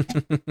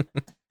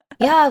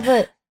 Yeah,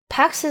 but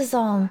PAX is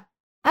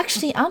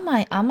actually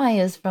Amai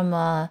is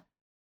from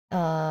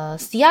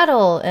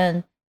Seattle,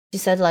 and she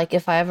said like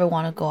if I ever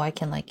want to go, I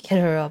can like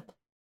hit her up.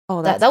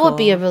 Oh, that cool. Would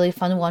be a really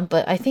fun one.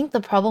 But I think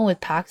the problem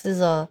with PAX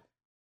is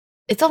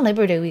it's on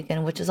Labor Day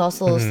weekend, which is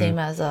also the same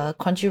as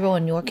Crunchyroll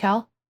and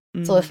NorCal.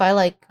 So if I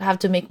like have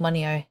to make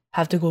money, I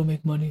have to go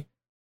make money.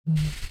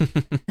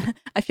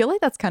 I feel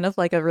like that's kind of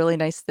like a really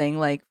nice thing,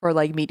 like for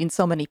like meeting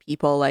so many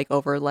people like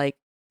over like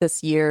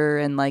this year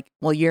and like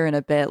year and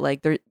a bit,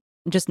 like they're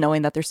just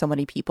knowing that there's so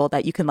many people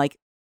that you can like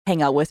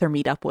hang out with or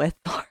meet up with.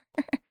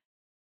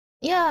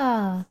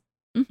 Yeah.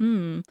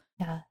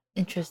 Yeah,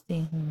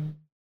 interesting.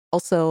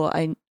 Also,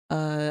 I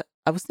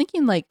was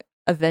thinking like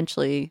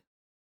eventually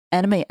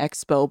Anime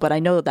Expo, but I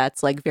know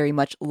that's like very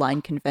much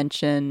line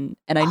convention,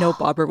 and I know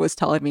Bobber was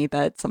telling me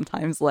that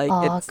sometimes like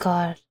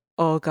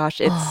oh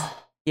gosh, it's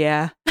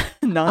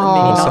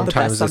not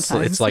sometimes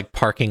it's like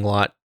parking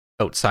lot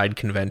outside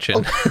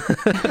convention.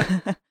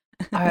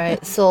 All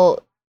right,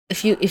 so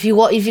if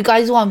you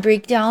guys want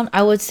breakdown,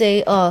 I would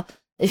say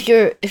if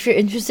you're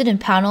interested in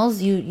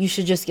panels, you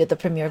should just get the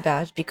premiere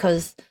badge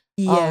because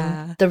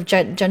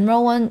the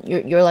general one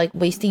you're like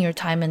wasting your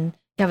time and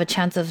you have a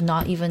chance of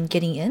not even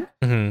getting in.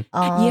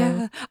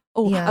 I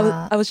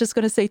was just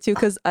gonna say too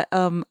because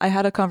I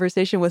had a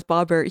conversation with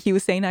Bobber. He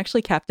was saying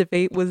actually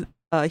Captivate was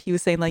he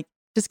was saying like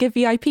just get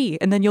VIP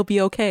and then you'll be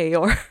okay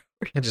or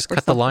just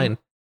cut the line.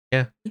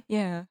 Yeah.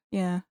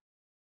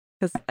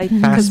 Because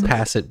fast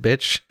pass it,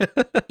 bitch.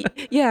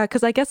 Yeah,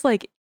 because I guess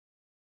like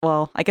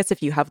well, I guess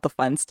if you have the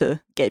funds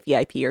to get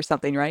VIP or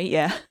something, right?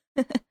 Yeah.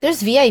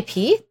 There's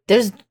VIP.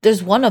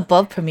 There's one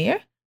above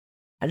Premier.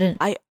 I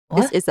didn't.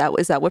 What? Is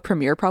that what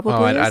Premiere probably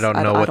Oh, is? I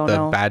don't know what don't the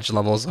know. badge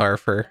levels are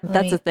for.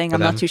 That's the thing. for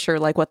I'm them. not too sure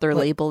like what their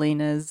Wait. labeling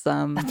is.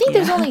 I think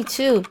there's only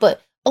 2,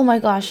 but oh my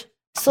gosh.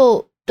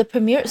 So the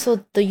Premier,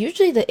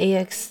 usually the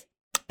AX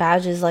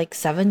badge is like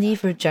 70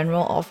 for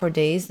general all 4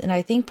 days, and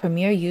I think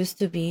Premier used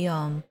to be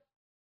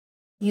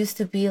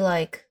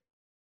like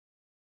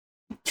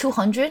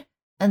 200,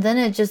 and then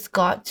it just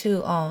got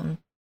to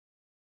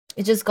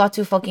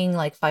fucking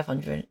like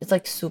 500. It's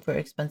like super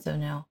expensive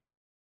now.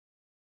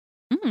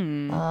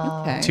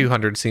 Okay.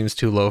 200 seems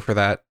too low for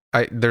that.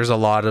 There's a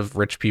lot of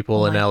rich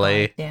people Oh in my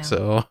LA, God, damn.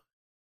 so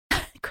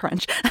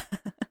Crunch.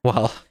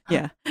 well,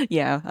 Yeah.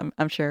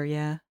 I'm sure.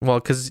 Yeah.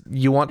 because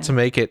you want to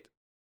make it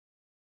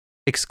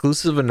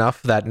exclusive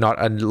enough that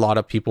not a lot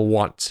of people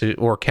want to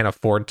or can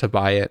afford to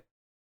buy it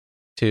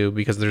too,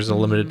 because there's a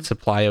limited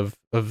supply of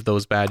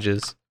those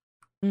badges.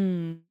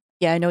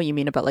 Yeah, I know what you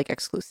mean about like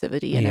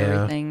exclusivity and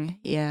everything.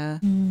 Yeah.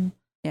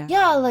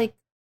 Yeah, like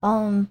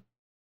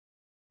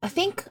I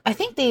think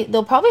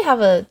they'll probably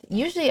have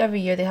usually every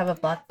year they have a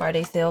Black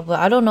Friday sale, but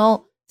I don't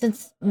know,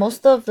 since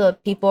most of the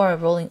people are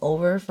rolling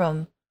over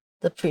from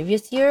the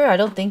previous year, I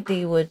don't think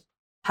they would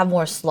have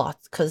more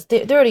slots because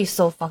they're already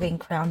so fucking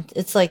cramped.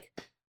 It's like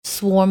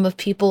swarm of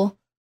people.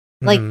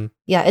 Like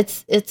yeah,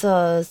 it's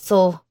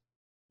so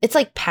it's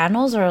like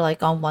panels are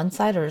like on one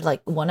side or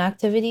like one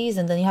activities,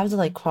 and then you have to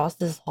like cross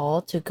this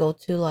hall to go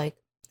to like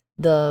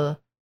the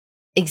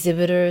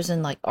exhibitors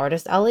and like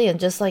artist alley, and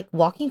just like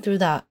walking through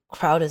that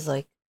crowd is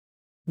like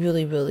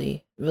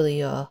really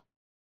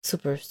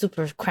super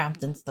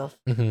cramped and stuff.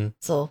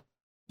 So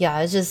yeah,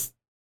 there's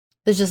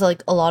just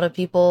like a lot of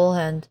people,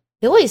 and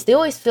they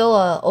always fill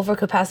over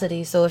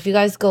capacity. So if you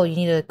guys go, you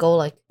need to go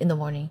like in the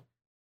morning.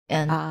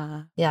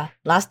 And yeah,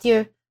 last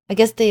year I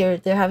guess they're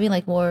having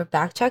like more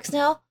back checks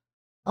now.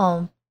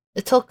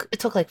 It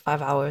took like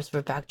 5 hours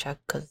for back check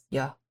because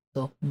yeah.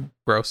 So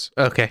Gross.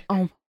 Okay.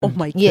 Oh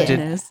my Yeah.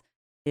 goodness.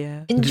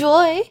 Yeah.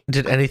 enjoy.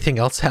 Did anything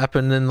else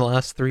happen in the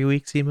last 3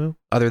 weeks, Emu,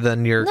 other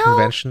than your No.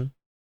 convention?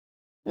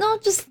 No,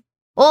 just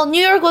well,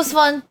 New York was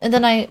fun, and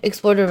then I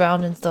explored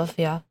around and stuff.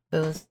 Yeah, it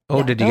was. Oh,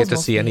 yeah, did that you was get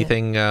to see mostly it.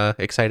 anything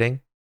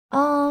exciting?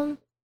 Let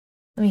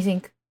me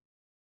think.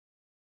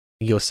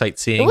 You go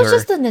sightseeing It was or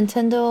just the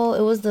Nintendo.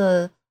 It was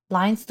the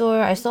line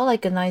store. I saw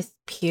like a nice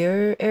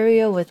pier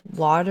area with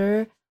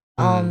water.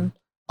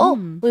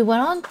 We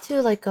went on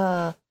to like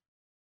a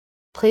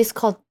place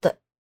called the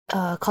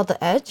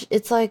Edge.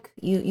 It's like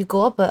you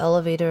go up an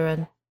elevator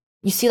and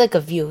you see like a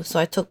view. So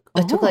I took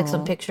like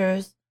some Oh.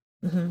 pictures.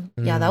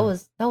 Yeah, that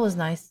was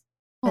nice.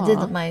 I Aw.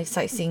 did my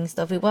sightseeing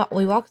stuff.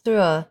 We walked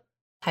through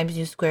Times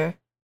New Square.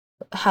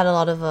 Had a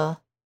lot of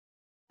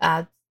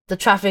ads. The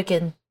traffic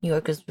in New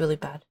York is really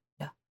bad.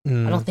 Yeah,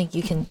 I don't think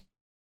you can.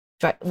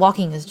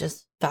 Walking is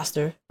just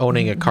faster.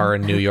 owning a car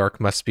in New York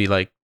must be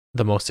like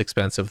the most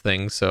expensive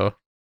thing. So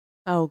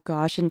Oh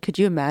gosh, and could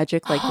you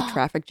imagine like the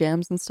traffic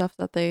jams and stuff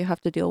that they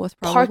have to deal with?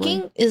 Probably.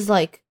 Parking is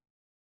like,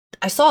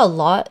 I saw a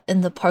lot,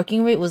 and the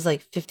parking rate was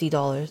like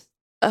 $50.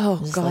 Oh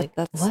Just god, like,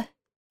 that's what?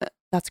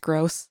 that's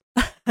gross.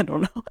 I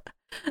don't know.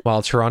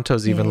 while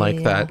Toronto's even like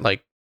Yeah. that,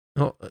 like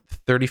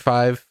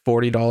 $35,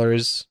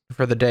 $40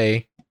 for the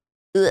day.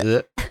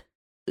 Ugh.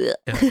 Ugh.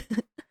 Ugh.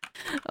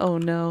 Oh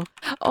no.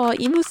 Oh,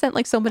 Emu sent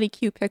like so many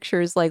cute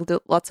pictures, like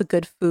lots of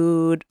good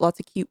food, lots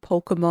of cute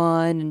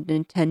Pokemon and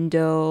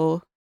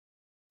Nintendo.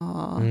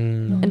 Aw.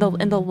 And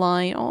the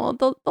line,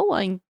 the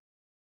line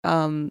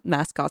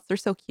mascots, they're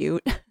so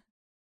cute.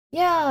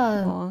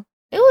 Yeah, Aw.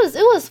 it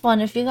was fun.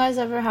 If you guys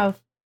ever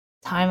have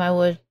time, I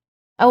would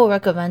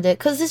recommend it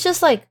because it's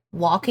just like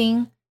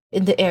walking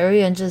in the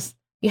area, and just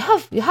you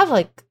have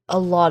like a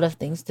lot of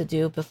things to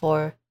do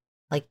before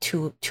like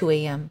 2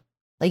 a.m.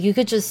 Like you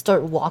could just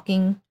start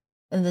walking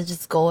and then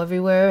just go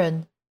everywhere,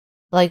 and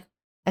like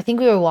I think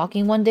we were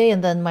walking one day,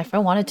 and then my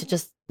friend wanted to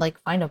just like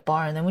find a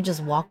bar, and then we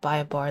just walked by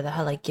a bar that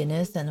had like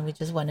Guinness, and we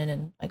just went in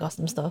and I got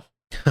some stuff.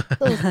 So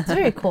it's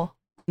very cool.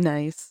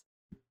 Nice.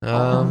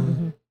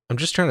 I'm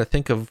just trying to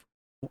think of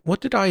what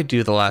did I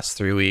do the last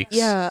 3 weeks.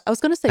 Yeah, I was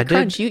gonna say, I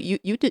Crunch, did-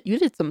 you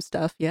did some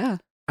stuff, yeah.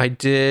 I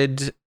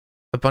did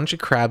a bunch of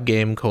crab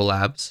game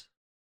collabs.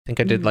 I think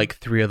I did like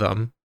 3 of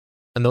them,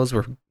 and those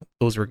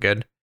were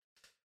good.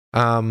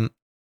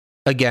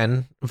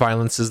 Again,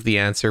 violence is the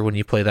answer when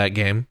you play that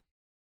game.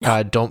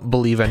 Don't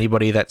believe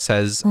anybody that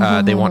says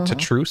they want to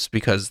truce,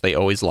 because they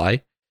always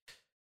lie.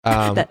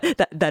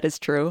 That is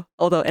true.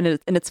 Although, and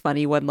it's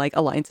funny when like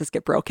alliances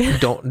get broken.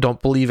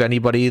 Don't believe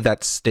anybody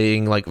that's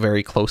staying like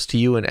very close to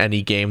you in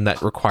any game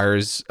that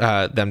requires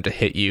them to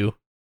hit you.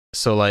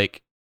 So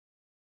like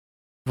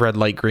red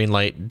light, green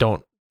light,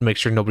 don't make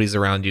sure nobody's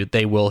around you.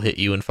 They will hit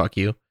you and fuck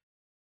you.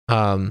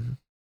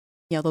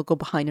 Yeah, they'll go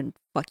behind and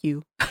fuck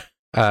you.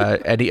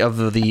 Any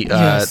of the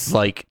Yes.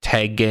 like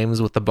tag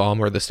games with the bomb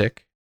or the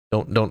stick.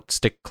 Don't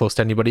stick close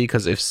to anybody,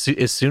 because as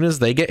soon as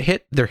they get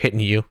hit, they're hitting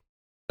you.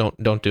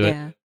 Don't do it.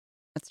 Yeah.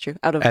 That's true.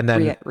 Out of And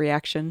then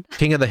reaction.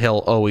 King of the Hill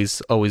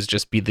always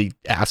just be the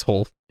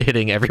asshole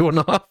hitting everyone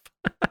off.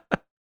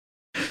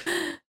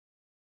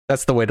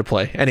 That's the way to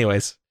play.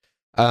 Anyways,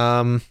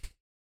 let's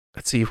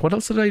see, what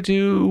else did I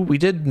do? We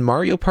did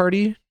Mario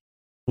Party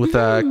with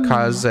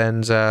Kaz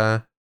and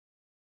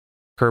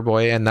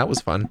Kerboy, and that was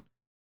fun.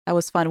 That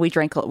was fun. We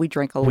drank a lot. We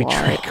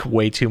drank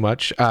way too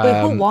much.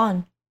 Wait, who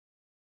won?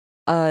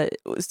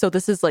 So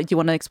this is like, do you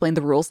want to explain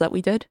the rules that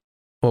we did?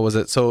 What was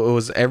it? So it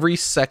was every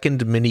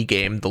second mini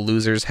game, the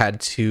losers had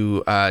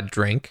to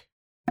drink.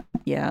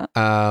 Yeah.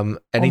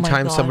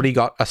 Anytime God. somebody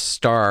got a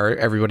star,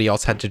 everybody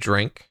else had to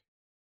drink.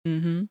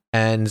 Mm-hmm.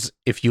 And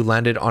if you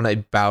landed on a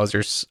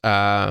Bowser's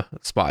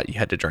spot, you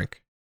had to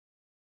drink.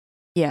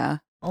 Yeah.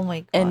 Oh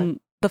my god. And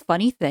the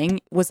funny thing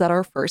was that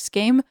our first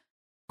game,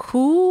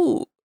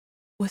 who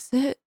was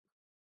it?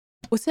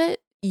 Was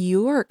it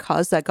you or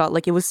Cuz that got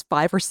like, it was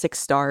 5 or 6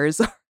 stars?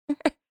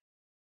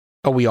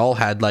 Oh, we all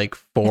had like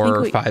 4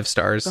 or we- 5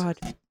 stars. God,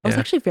 I was Yeah.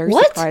 actually very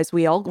What? surprised.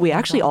 We my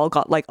actually God. all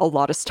got like a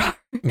lot of stars.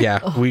 Yeah,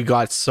 Ugh. we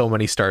got so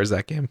many stars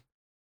that game.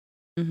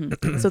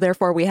 Mhm. So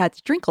therefore, we had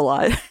to drink a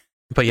lot.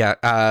 But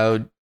yeah,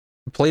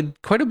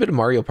 played quite a bit of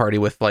Mario Party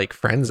with like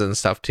friends and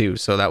stuff too.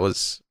 So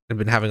I've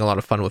been having a lot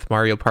of fun with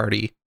Mario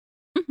Party.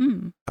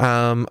 Mhm.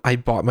 I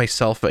bought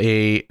myself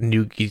a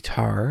new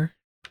guitar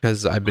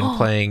because I've been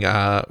playing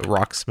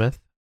Rocksmith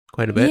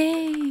quite a bit.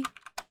 Yay!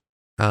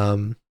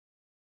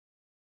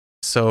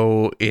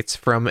 So it's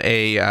from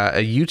a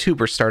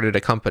YouTuber started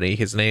a company.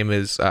 His name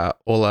is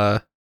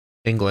Ola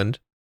England,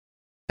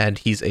 and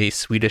he's a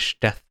Swedish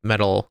death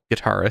metal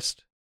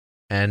guitarist.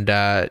 And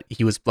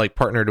he was like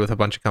partnered with a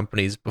bunch of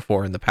companies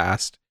before in the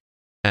past.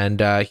 And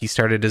he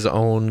started his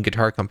own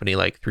guitar company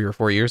like 3 or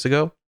 4 years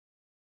ago.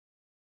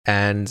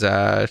 And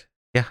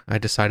yeah, I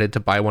decided to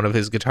buy one of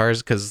his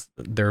guitars because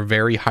they're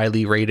very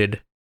highly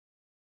rated.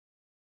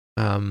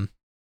 And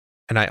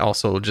I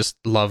also just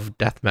love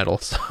death metal,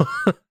 so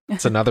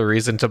it's another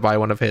reason to buy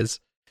one of his.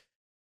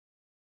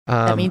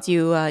 That means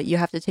you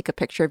have to take a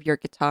picture of your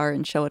guitar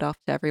and show it off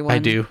to everyone. I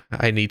do.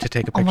 I need to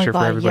take a Oh my picture for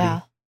god,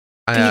 everybody.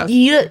 yeah.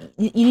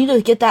 You need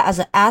to get that as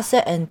an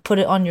asset and put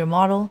it on your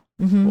model.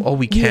 Mm-hmm. Oh,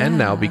 we can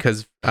now Yeah.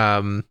 because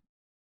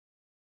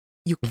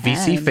You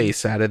VC can.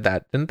 Face added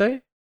that, didn't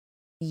they?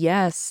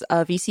 Yes,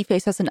 VC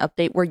Face has an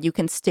update where you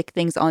can stick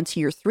things onto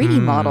your 3D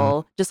Mm.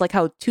 model, just like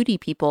how 2D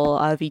people,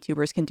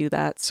 VTubers can do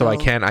that. So I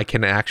can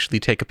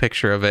actually take a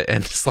picture of it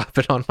and slap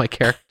it on my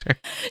character.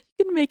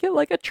 You can make it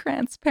like a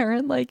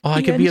transparent, like. Oh,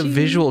 I could be a PNG.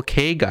 visual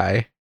K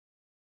guy.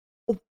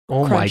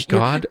 Oh my Crunch,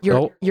 god.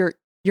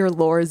 Your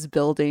lore is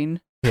building.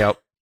 Yep.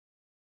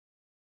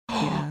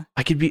 Yeah.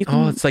 I could be. You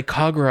can- It's like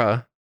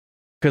Kagura,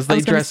 because I they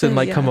was gonna dress in say,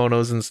 like yeah.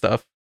 kimonos and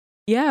stuff.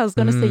 Yeah, I was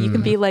gonna say you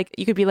could Mm. be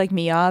like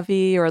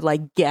Miyavi or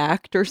like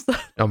Gact or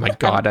something. Oh my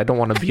god, I don't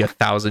want to be a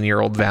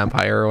 1,000-year-old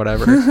vampire or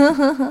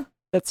whatever.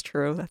 That's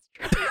true. That's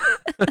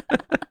true.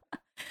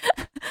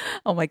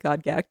 Oh my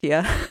god, Gact,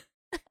 yeah.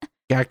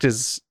 Gact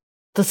is.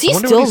 Does he I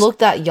wonder still what he's- look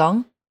that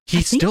young? He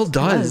I think still he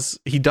does.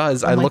 He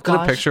does. Oh I my looked at a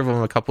gosh. picture of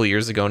him a couple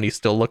years ago, and he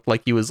still looked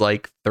like he was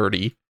like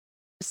 30.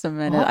 Just a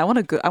minute. What? I want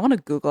to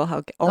Google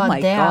how. Oh God my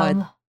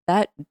damn.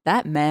 god,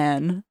 that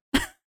man.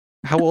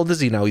 How old is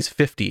he now? He's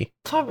 50.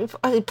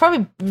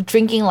 Probably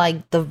drinking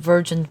like the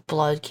virgin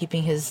blood,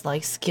 keeping his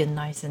like skin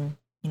nice and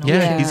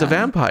Yeah, he's a Yeah.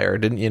 vampire.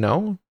 Didn't you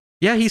know?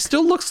 Yeah, he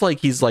still looks like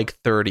he's like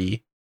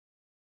 30.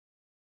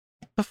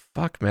 The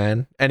fuck,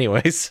 man.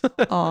 Anyways.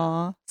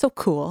 Aw, so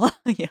cool.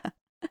 Yeah.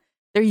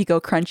 There you go,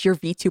 Crunch. Your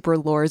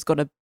VTuber lore is going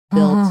to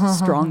build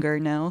stronger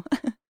now.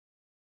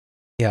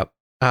 Yep.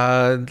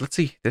 Let's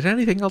see. Did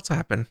anything else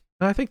happen?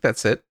 No, I think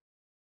that's it.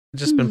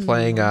 Just been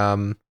playing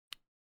a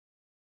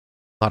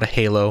lot of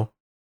Halo.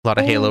 A lot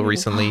of Halo Oh.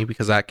 recently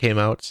because that came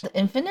out. The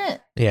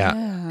Infinite.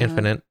 Yeah.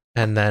 Infinite.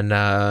 And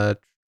then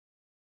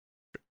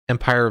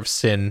Empire of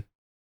Sin.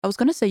 I was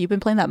going to say you've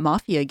been playing that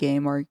Mafia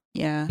game, or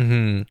yeah.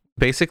 Hmm.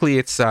 Basically,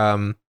 it's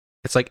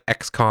like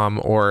XCOM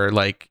or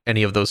like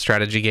any of those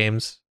strategy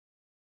games.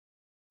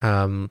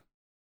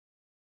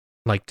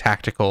 Like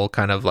tactical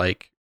kind of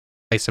like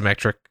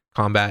isometric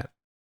combat.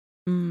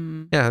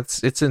 Mm. Yeah,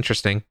 it's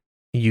interesting.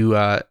 You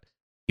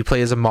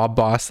play as a mob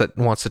boss that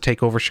wants to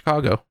take over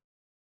Chicago.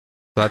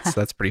 So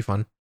that's pretty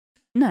fun.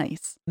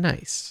 Nice.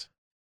 Nice.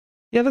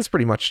 Yeah, that's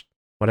pretty much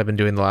what I've been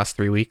doing the last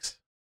 3 weeks.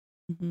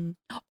 Mhm.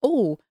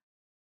 Oh,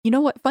 you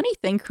know what? Funny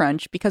thing,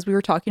 Crunch, because we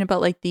were talking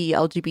about like the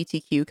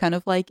LGBTQ kind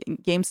of like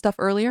game stuff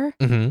earlier.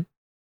 Mm-hmm.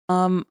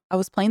 I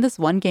was playing this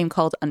one game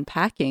called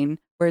Unpacking,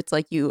 where it's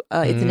like you,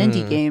 it's an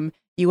indie Mm. game.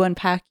 You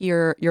unpack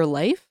your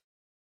life,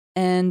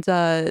 and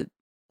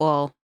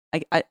well,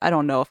 I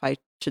don't know if I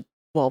should.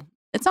 Well,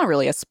 it's not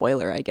really a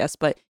spoiler, I guess,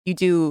 but you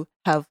do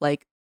have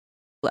like.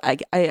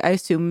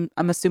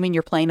 I'm assuming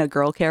you're playing a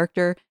girl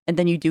character, and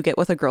then you do get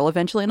with a girl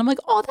eventually, and I'm like,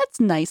 oh, that's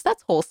nice,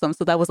 that's wholesome.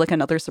 So that was like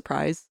another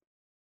surprise.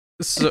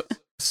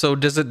 So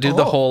does it do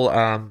the whole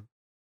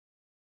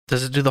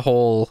does it do the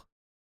whole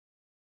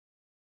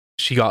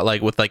she got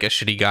like with like a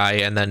shitty guy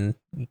and then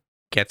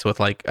gets with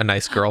like a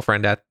nice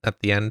girlfriend at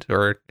the end,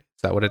 or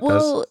Is that what it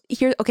does? Well,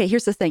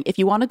 here's the thing. If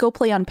you want to go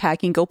play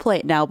Unpacking, go play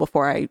it now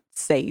before I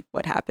say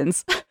what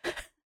happens.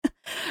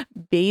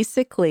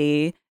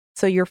 Basically,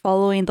 so you're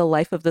following the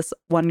life of this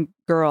one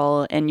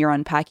girl and you're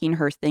unpacking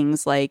her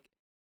things like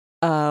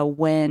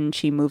when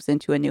she moves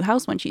into a new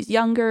house when she's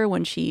younger,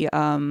 when she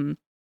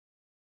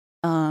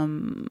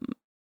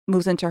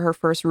moves into her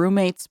first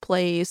roommate's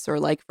place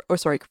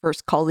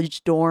first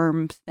college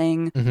dorm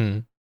thing. Mm-hmm.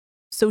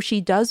 So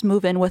she does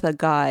move in with a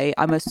guy.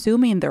 I'm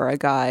assuming they're a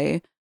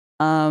guy.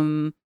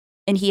 And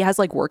he has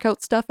like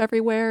workout stuff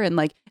everywhere. And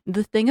like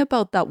the thing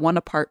about that one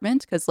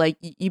apartment, because like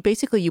you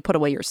basically you put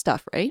away your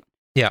stuff, right?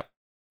 Yeah.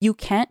 You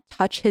can't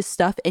touch his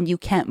stuff and you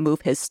can't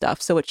move his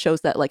stuff. So it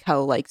shows that like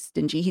how like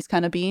stingy he's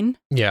kind of being.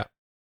 Yeah.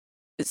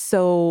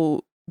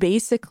 So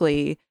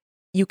basically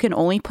you can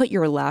only put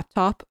your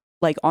laptop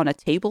like on a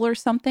table or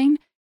something.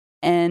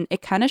 And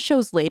it kind of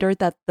shows later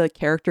that the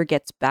character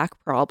gets back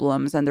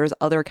problems and there's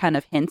other kind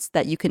of hints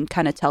that you can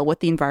kind of tell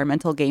with the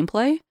environmental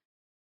gameplay.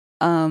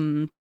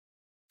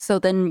 So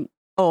then,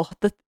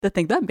 the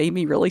thing that made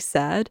me really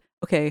sad.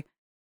 Okay,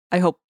 I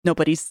hope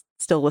nobody's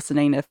still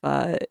listening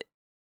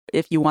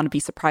if you want to be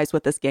surprised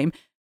with this game.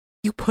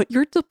 You put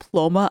your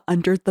diploma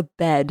under the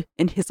bed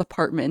in his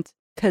apartment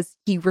because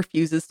he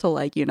refuses to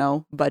like,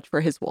 budge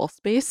for his wall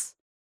space.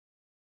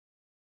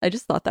 I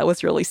just thought that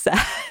was really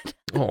sad.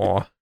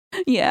 Aw.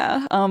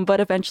 Yeah. But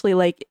eventually,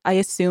 like, I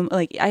assume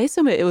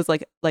it was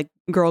like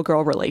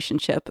girl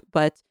relationship,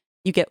 but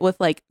you get with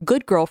like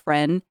good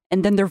girlfriend,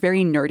 and then they're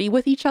very nerdy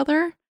with each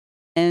other,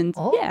 and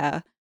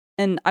yeah.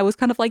 And I was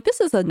kind of like, this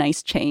is a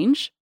nice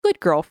change. Good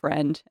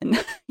girlfriend,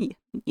 and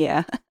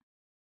yeah.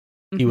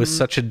 He was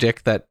such a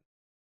dick that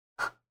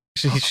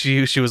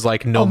she was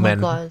like, no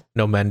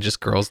men, just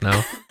girls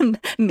now.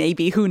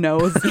 Maybe, who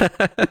knows?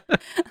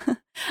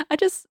 I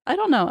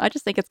don't know. I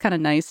just think it's kind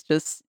of nice.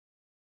 Just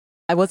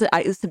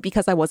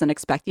because I wasn't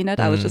expecting it.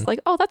 I was just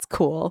like, oh, that's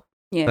cool.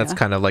 Yeah, that's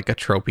kind of like a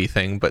tropey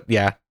thing, but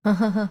yeah,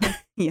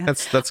 yeah,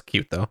 that's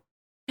cute though.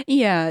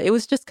 Yeah, it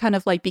was just kind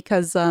of like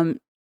because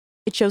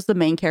it shows the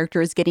main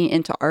character is getting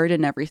into art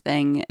and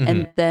everything,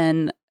 and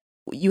then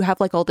you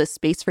have like all this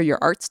space for your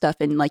art stuff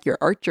and like your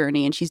art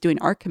journey, and she's doing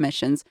art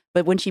commissions.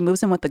 But when she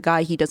moves in with the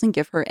guy, he doesn't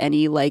give her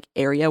any like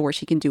area where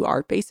she can do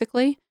art,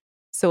 basically.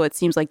 So it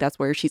seems like that's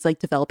where she's like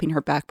developing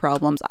her back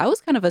problems. I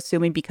was kind of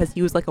assuming because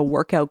he was like a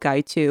workout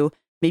guy too,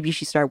 maybe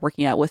she started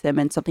working out with him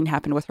and something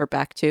happened with her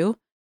back too.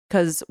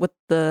 Because with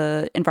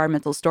the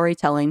environmental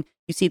storytelling,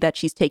 you see that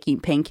she's taking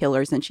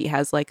painkillers and she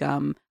has like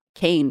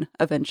cane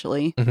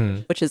eventually,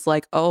 which is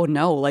like, oh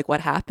no, like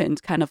what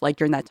happened kind of like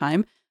during that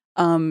time.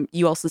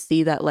 You also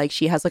see that like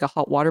she has like a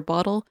hot water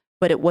bottle,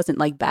 but it wasn't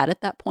like bad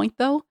at that point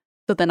though.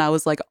 So then I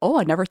was like, oh,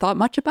 I never thought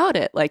much about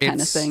it, like kind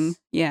of thing.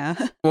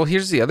 Yeah. Well,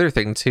 here's the other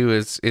thing too,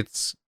 is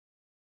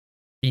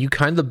you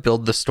kind of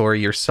build the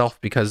story yourself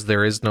because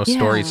there is no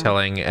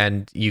storytelling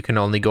and you can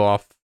only go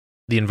off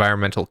the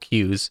environmental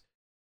cues.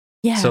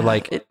 Yeah. So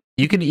like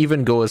you could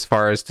even go as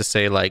far as to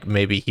say like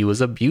maybe he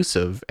was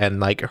abusive and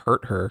like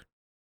hurt her.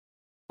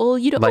 Well,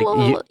 you don't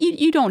like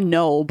you don't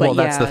know, but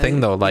that's the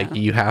thing though. Like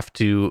you have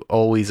to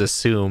always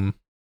assume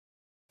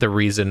the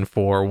reason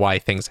for why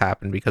things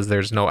happen because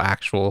there's no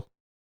actual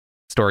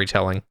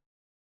storytelling.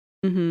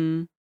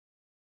 Mm-hmm.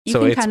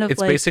 So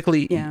it's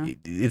basically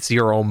it's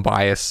your own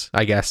bias,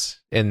 I guess,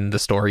 in the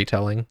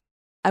storytelling.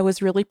 I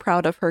was really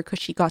proud of her because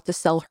she got to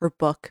sell her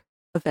book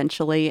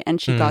eventually,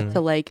 and she got to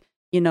like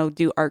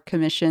do art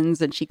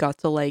commissions, and she got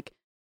to like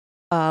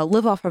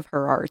live off of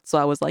her art. So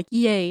I was like,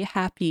 yay,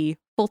 happy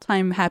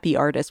full-time happy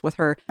artist with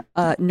her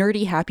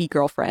nerdy happy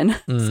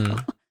girlfriend. So,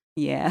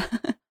 yeah.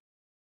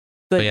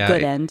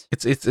 Good end.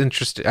 It's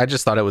interesting. I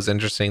just thought it was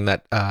interesting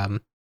that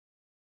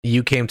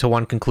you came to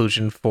one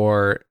conclusion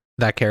for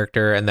that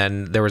character, and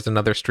then there was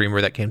another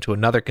streamer that came to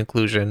another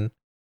conclusion,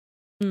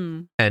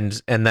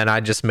 and then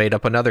I just made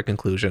up another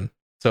conclusion.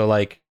 So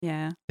like,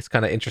 it's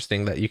kind of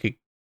interesting that you could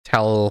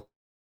tell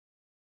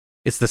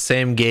it's the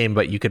same game,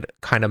 but you could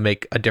kind of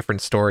make a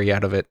different story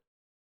out of it.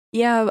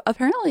 Yeah,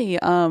 apparently,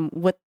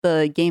 with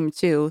the game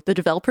too, the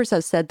developers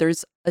have said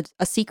there's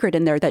a secret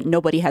in there that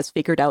nobody has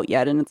figured out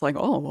yet, and it's like,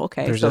 oh,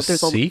 okay. There's a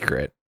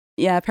secret.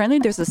 Yeah, apparently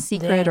there's a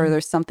secret or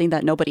there's something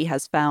that nobody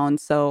has found.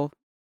 So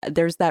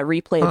there's that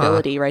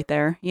replayability right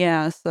there.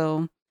 Yeah.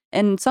 So,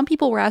 and some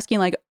people were asking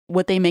like,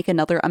 would they make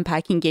another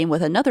Unpacking game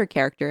with another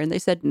character? And they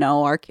said,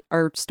 no,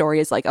 our story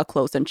is like a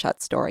closed and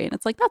shut story. And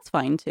it's like, that's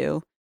fine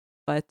too.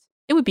 But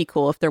it would be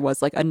cool if there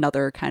was like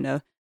another kind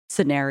of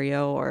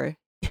scenario or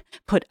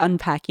put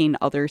Unpacking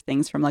other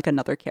things from like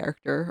another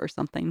character or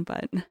something.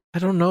 But I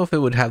don't know if it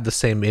would have the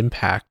same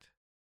impact.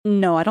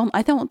 No, I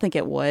don't think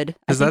it would.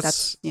 I think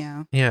that's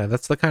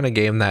that's the kind of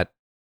game that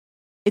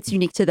it's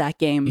unique to that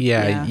game.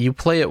 Yeah, you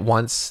play it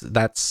once,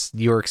 that's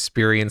your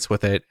experience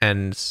with it,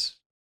 and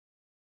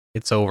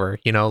it's over.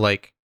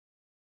 Like,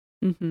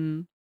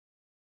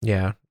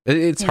 yeah,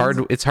 it's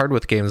hard. It's hard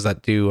with games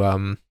that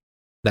do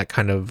that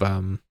kind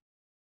of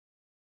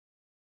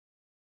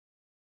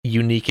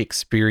unique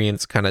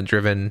experience kind of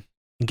driven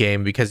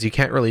game because you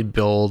can't really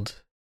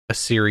build a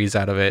series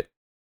out of it,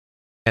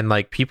 and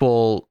like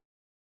people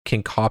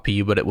can copy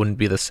you, but it wouldn't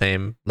be the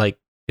same. Like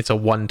it's a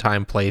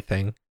one-time play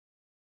thing.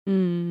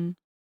 Mm.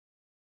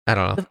 I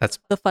don't know. That's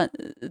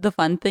The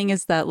fun thing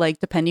is that like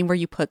depending where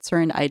you put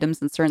certain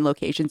items in certain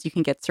locations, you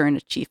can get certain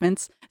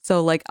achievements.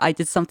 So like I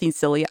did something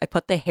silly. I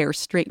put the hair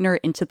straightener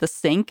into the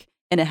sink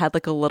and it had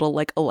like a little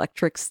like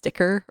electric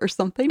sticker or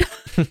something.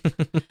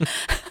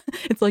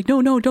 It's like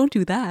no, don't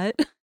do that.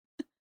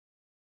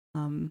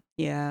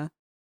 Yeah.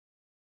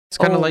 it's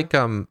kind of like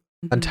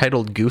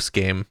Untitled Goose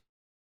Game.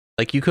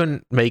 Like you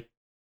couldn't make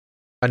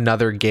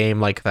another game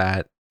like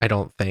that, I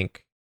don't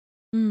think.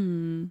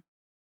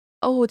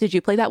 Oh, did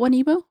you play that one,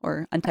 Emo,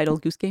 or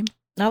Untitled Goose Game?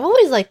 I've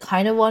always like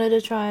kind of wanted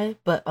to try,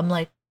 but I'm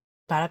like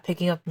bad at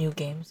picking up new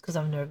games because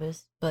I'm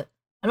nervous. But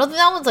I don't think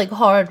that one's like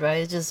hard, right?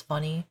 It's just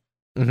funny.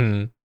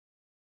 Mm-hmm.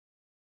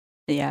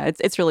 Yeah,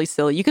 it's really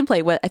silly. You can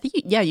play with, I think,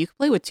 you can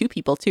play with two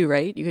people too,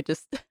 right? You could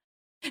just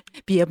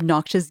be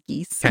obnoxious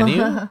geese. Can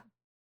you?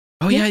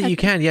 Oh yeah, Yeah, you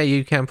can. Yeah,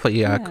 you can play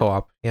Yeah.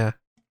 co-op. Yeah.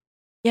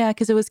 Yeah,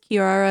 because it was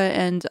Kiara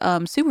and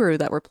Subaru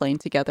that were playing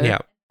together. Yeah.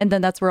 And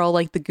then that's where all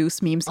like the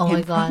goose memes Oh came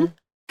my god.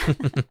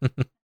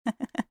 from.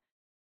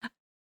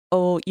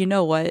 Oh, you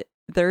know what?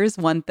 There is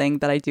one thing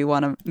that I do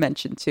want to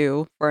mention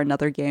too for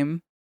another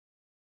game.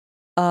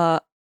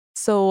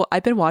 So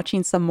I've been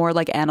watching some more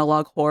like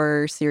analog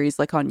horror series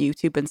like on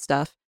YouTube and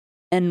stuff.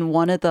 And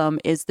one of them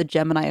is the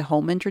Gemini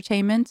Home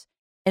Entertainment.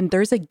 And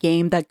there's a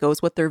game that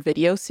goes with their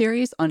video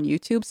series on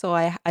YouTube. So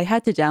I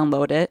had to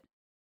download it.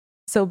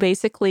 So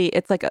basically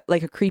it's like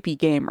a creepy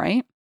game,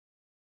 right?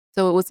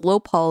 So it was low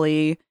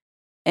poly.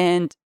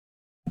 And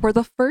for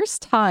the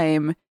first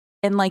time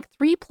in like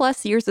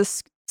 3+ years of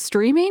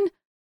streaming,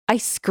 I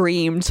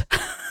screamed.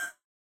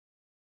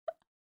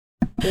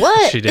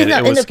 What? She did. In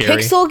It was a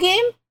scary. pixel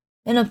game?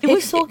 In a It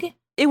was- pixel game?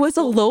 It was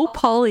a low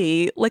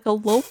poly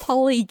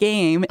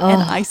game, Ugh.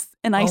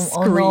 and I Oh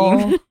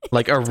screamed. no.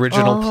 Like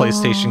original Oh.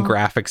 PlayStation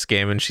graphics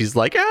game, and she's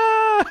like,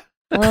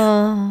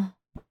 ah.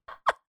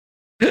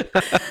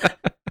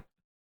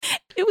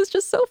 It was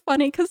just so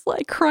funny because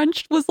like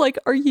Crunch was like,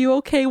 "Are you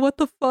okay? What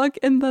the fuck?"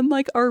 And then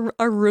like our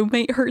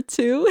roommate heard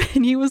too,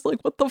 and he was like,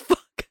 "What the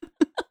fuck?"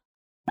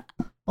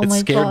 Oh It my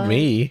scared god.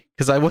 me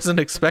because I wasn't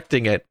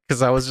expecting it.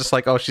 Because I was just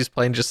like, oh, she's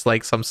playing just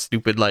like some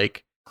stupid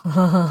like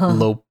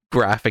low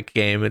graphic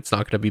game. It's not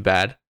going to be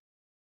bad.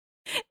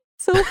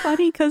 So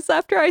funny because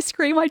after I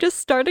screamed, I just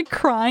started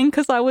crying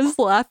because I was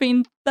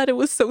laughing that it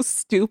was so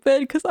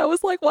stupid. Because I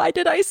was like, "Why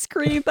did I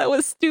scream? That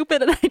was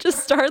stupid!" And I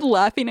just started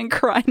laughing and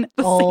crying at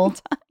the Oh. same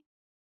time.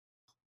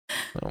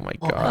 Oh my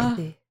Oh, god.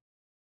 Andy.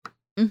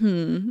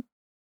 Mm-hmm.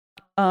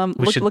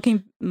 We should-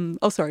 Looking.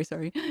 Oh, sorry.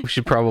 We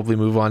should probably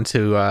move on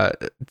to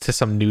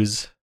some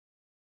news.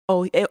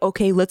 Oh,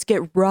 okay. Let's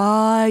get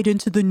right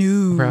into the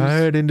news.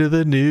 Right into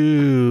the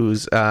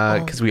news.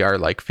 Because we are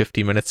like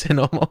 50 minutes in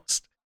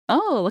almost.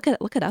 Oh, look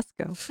at us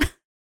go.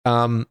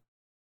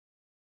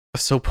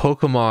 So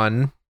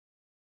Pokemon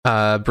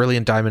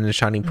Brilliant Diamond and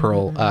Shining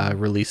Pearl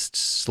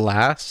released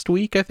last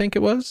week, I think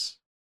it was.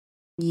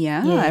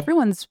 Yeah, Yeah.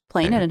 everyone's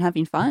playing it and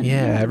having fun.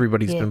 Yeah,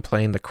 everybody's Yeah. been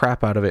playing the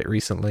crap out of it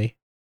recently.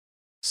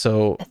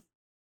 So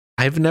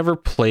I've never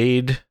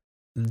played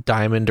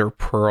Diamond or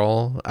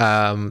Pearl.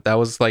 That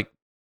was like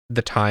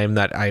the time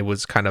that I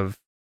was kind of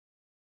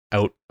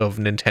out of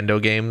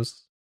Nintendo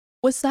games.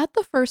 Was that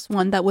the first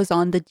one that was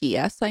on the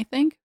DS, I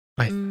think?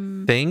 I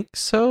think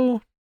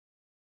so.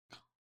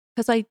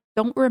 Because I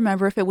don't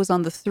remember if it was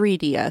on the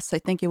 3DS. I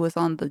think it was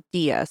on the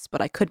DS,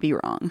 but I could be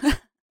wrong.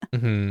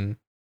 Hmm.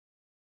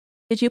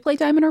 Did you play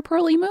Diamond or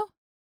Pearl,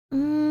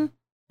 Emu?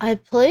 I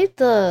played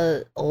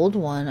the old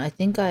one. I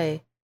think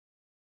I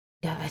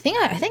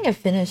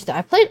finished it.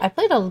 I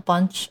played a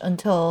bunch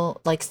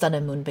until like Sun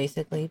and Moon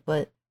basically,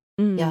 but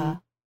yeah.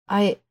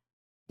 I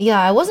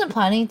wasn't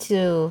planning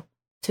to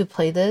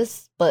play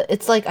this, but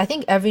it's like I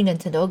think every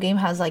Nintendo game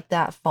has like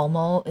that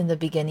FOMO in the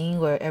beginning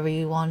where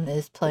everyone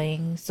is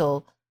playing.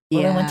 So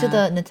when I went to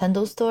the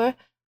Nintendo store,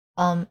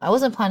 I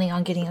wasn't planning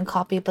on getting a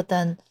copy, but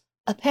then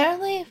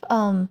apparently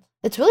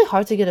it's really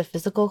hard to get a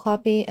physical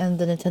copy, and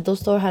the Nintendo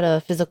store had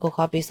a physical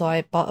copy, so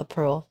I bought a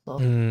Pearl. So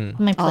I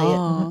might play it.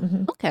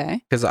 Mhm.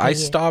 Okay. Because I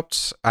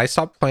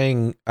stopped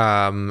playing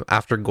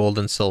after Gold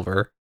and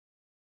Silver.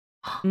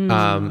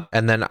 And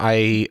then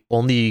I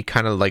only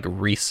kind of like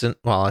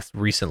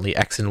recently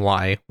X and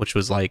Y, which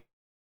was like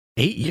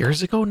 8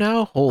 years ago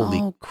now.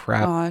 Holy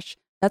crap. Gosh,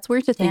 that's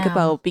weird to think Damn.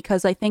 about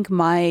because I think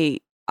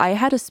I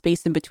had a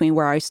space in between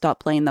where I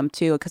stopped playing them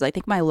too. Because I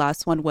think my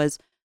last one was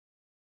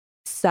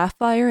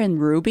Sapphire and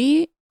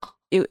Ruby.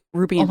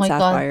 Ruby Oh and my God.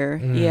 Sapphire.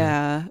 Mm.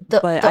 Yeah. The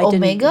but I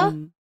Omega?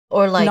 didn't.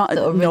 Or like Not-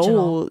 the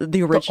original. No,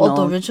 the original.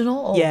 The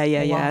original? Oh, Yeah.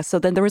 oh, wow. So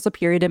then there was a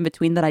period in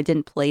between that I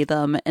didn't play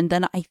them. And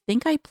then I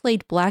think I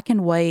played Black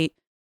and White,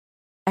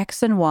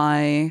 X and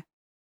Y.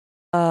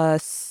 I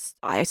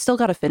still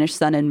got to finish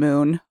Sun and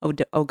Moon.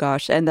 Oh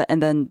gosh. And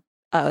then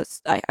I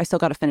still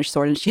got to finish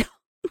Sword and Shield.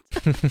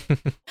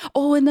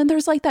 Oh, and then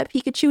there's like that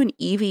Pikachu and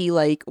Eevee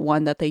like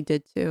one that they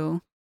did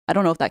too. I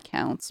don't know if that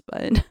counts,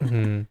 but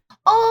Mhm.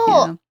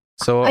 Oh, yeah.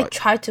 So I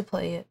tried to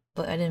play it,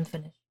 but I didn't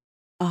finish.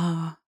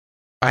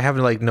 I have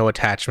like no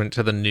attachment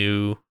to the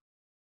new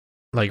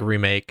like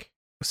remake.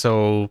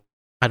 So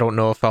I don't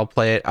know if I'll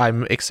play it.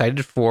 I'm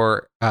excited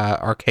for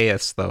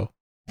Arceus though.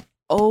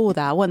 Oh,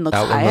 that one looks.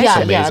 That one I looks Yeah,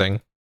 actually, yeah.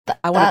 amazing.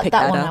 I want to pick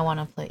that one up. I want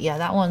to play. Yeah,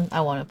 that one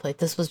I want to play.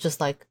 This was just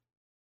like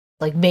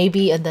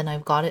maybe, and then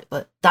I've got it,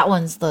 but that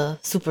one's the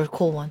super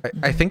cool one.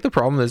 I think the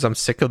problem is I'm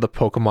sick of the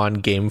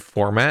Pokemon game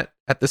format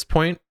at this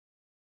point.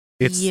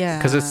 It's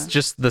because it's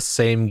just the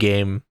same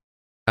game,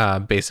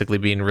 basically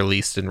being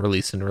released and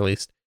released and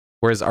released.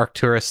 Whereas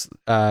Arceus,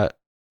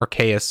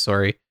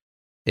 sorry,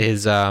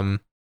 is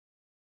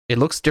it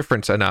looks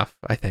different enough.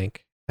 I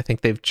think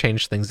they've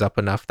changed things up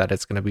enough that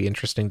it's going to be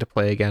interesting to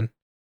play again.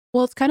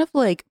 Well, it's kind of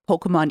like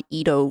Pokemon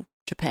Edo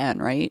Japan,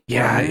 right?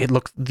 Yeah,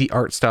 Or- the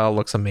art style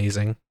looks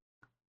amazing.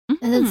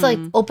 And it's like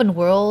Mhm. open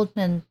world,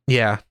 and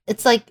Yeah,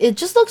 it's like it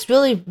just looks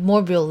really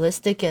more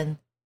realistic and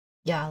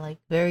yeah, like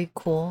very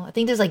cool. I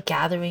think there's like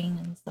gathering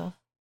and stuff.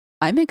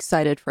 I'm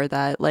excited for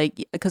that.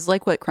 Like, because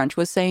like what Crunch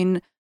was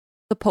saying,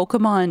 the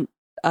Pokemon,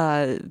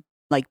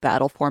 like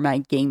battle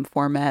format, game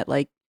format,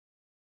 like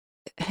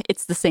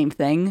it's the same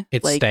thing.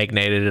 it's like,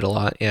 stagnated it a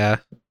lot. Yeah,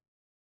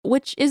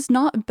 which is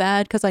not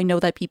bad because I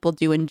know that people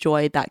do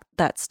enjoy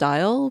that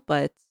style.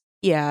 But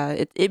yeah,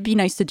 it'd be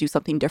nice to do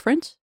something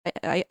different.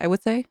 I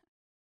would say.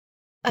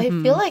 I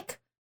Mhm. feel like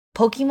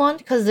Pokemon,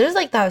 because there's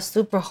like that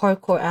super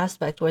hardcore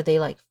aspect where they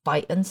like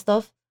fight and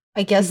stuff.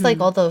 I guess like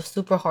Mhm. all the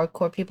super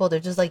hardcore people, they're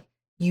just like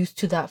used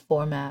to that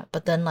format.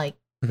 But then like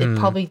it Mhm.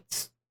 probably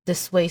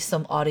dissuades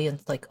some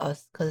audience like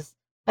us, because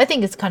I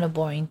think it's kind of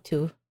boring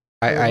too.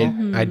 I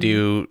Mhm.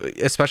 do,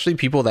 especially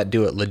people that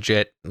do it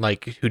legit,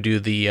 like who do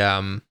the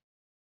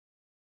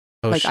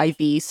Like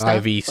IV stuff.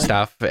 IV like-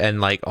 stuff and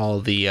like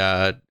all the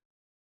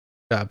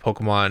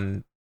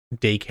Pokemon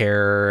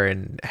daycare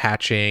and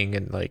hatching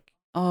and like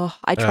Oh,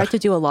 I tried Ugh. to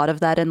do a lot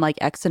of that in like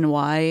X and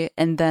Y,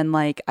 and then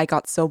like I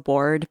got so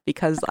bored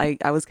because I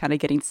was kind of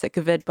getting sick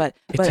of it. But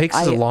it takes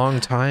I, a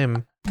long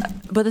time.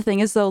 But the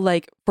thing is though,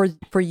 like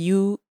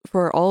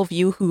for all of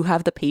you who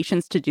have the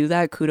patience to do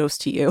that, kudos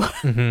to you.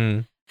 Hmm.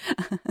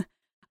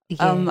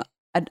 Yeah.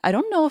 I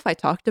don't know if I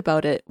talked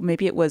about it.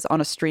 Maybe it was on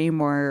a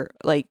stream or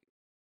like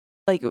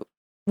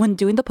when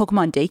doing the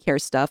Pokemon daycare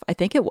stuff. I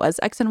think it was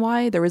X and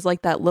Y. There was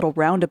like that little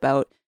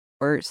roundabout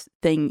or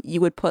thing. You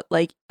would put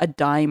like a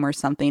dime or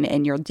something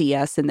in your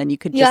DS, and then you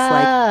could just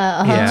like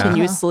yeah. Yeah.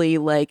 continuously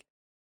like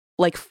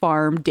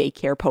farm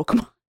daycare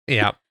Pokemon.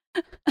 Yeah,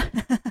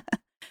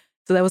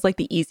 So that was like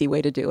the easy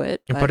way to do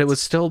it. but it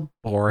was still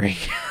boring.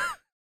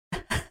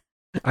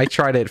 I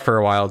tried it for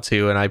a while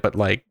too, and I put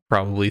like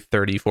probably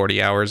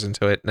 30-40 hours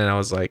into it, and I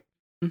was like,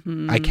 I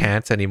Mhm.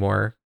 can't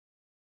anymore.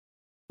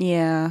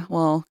 Yeah,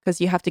 well, because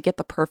you have to get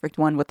the perfect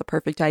one with the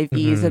perfect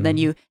IVs, and then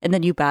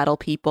you battle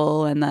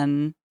people, and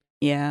then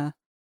yeah.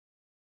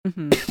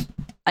 hmm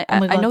I, Oh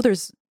my I know God.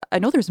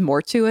 there's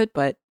more to it,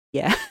 but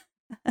yeah.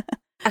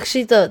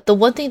 Actually, the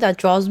one thing that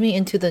draws me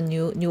into the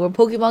newer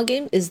Pokemon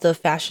game is the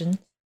fashion.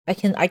 I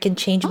can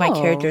change my Oh.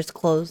 character's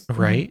clothes.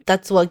 Right.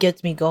 That's what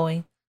gets me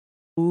going.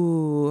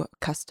 Ooh,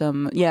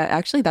 custom. Yeah,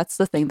 actually, that's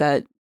the thing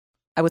that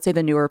I would say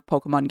the newer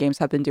Pokemon games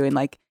have been doing.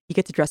 Like, you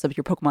get to dress up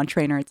your Pokemon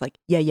trainer. It's like,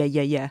 yeah.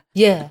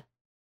 Yeah.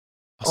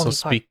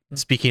 Also, Only part.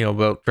 speaking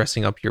about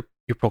dressing up your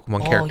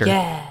Pokemon character, Oh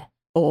yeah.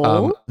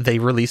 Oh, they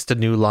released a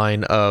new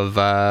line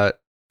of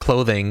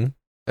clothing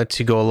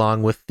to go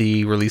along with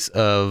the release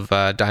of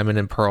Diamond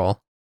and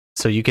Pearl.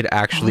 So you could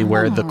actually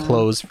wear the Oh.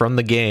 clothes from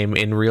the game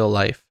in real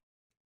life.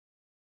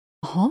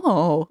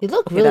 oh, They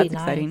look okay, really that's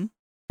nice. exciting.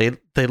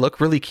 They look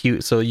really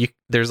cute. So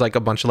there's like a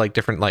bunch of like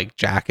different like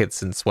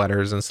jackets and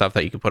sweaters and stuff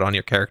that you can put on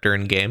your character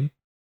in game,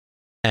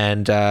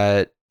 and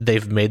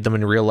they've made them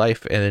in real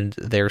life, and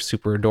they're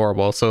super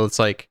adorable. So it's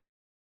like,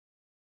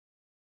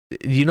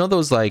 you know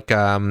those like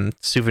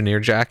souvenir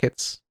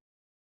jackets.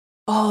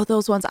 Oh,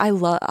 those ones I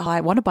love.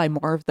 I want to buy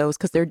more of those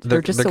because they're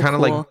just so kind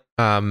of cool. like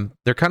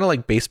they're kind of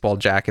like baseball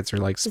jackets or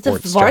like It's a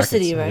sports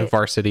varsity, jackets, right?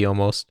 varsity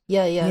almost.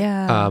 Yeah, yeah.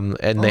 Yeah.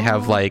 And they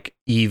have Oh. like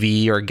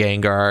Eevee or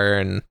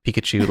Gengar and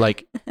Pikachu,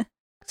 like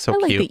so I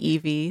like cute. the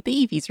Eevee.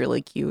 The Eevee's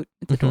really cute.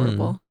 It's Mhm.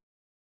 adorable.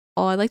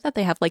 Oh, I like that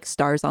they have like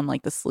stars on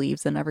like the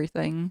sleeves and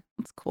everything.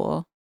 It's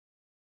cool.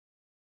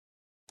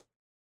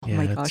 Oh Yeah,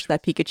 my it's gosh,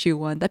 that Pikachu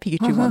one. That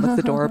Pikachu one looks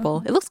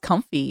adorable. It looks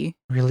comfy.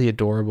 really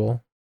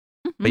adorable.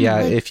 But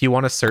yeah, Mhm. if you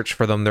want to search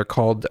for them, they're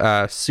called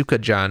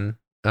Sukajan,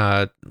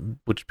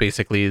 which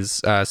basically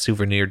is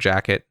souvenir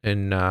jacket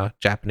in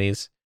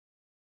Japanese.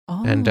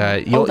 Oh, and, oh,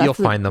 you'll that's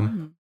the- find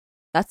them.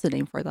 That's the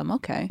name for them.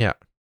 Okay. Yeah.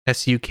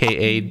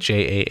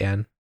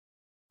 Sukajan.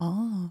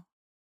 Oh.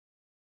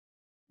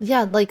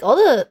 Yeah, like all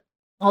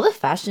the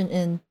fashion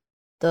in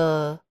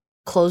the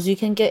clothes you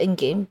can get in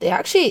game, they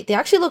actually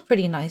look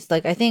pretty nice.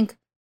 Like I think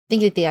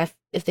that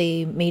if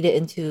they made it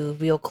into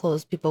real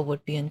clothes, people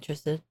would be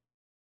interested.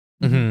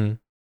 Mm-hmm.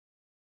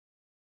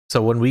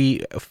 So when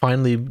we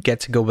finally get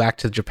to go back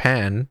to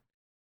Japan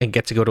and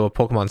get to go to a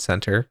Pokemon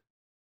Center,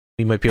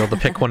 we might be able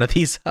to pick one of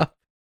these up.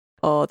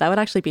 Oh, that would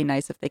actually be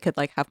nice if they could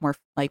like have more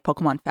like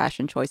Pokemon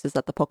fashion choices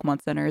at the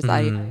Pokemon centers.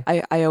 Mhm.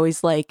 I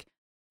always like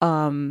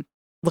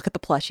look at the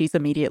plushies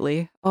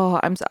immediately. Oh,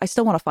 I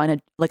still want to find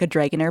a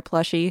Dragonair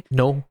plushie.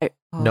 No, I-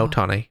 no, oh.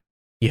 Tani.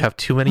 You have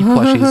too many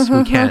plushies.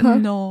 We can't.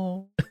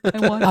 No,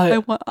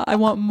 I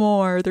want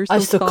more. They're so I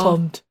soft.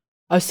 succumbed.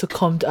 I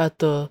succumbed at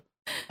the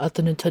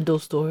Nintendo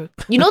store.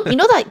 You know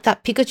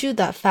that Pikachu,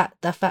 that fat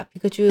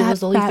Pikachu. It That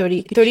was only fat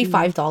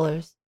 $35.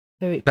 That's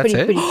Pretty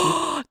it? pretty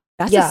cheap.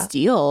 That's Yeah. a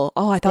steal.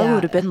 Oh, I thought it Yeah.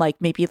 would have been like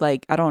maybe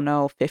like I don't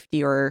know,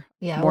 50 or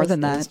Yeah, more it was,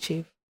 than it was that.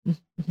 cheap.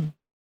 Mhm.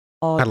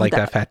 Oh, I like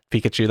that fat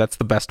Pikachu. That's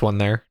the best one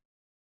there.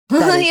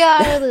 That is- Yeah,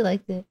 I really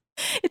liked it.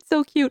 It's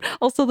so cute.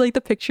 Also, like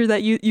the picture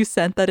that you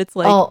sent, that it's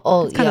like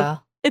it's kind of- yeah.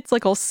 it's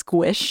like all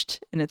squished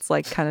and it's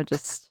like kind of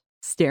just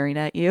staring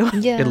at you.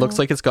 Yeah. It looks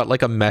like it's got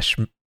like a mesh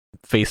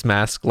face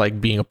mask,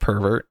 like being a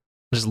pervert,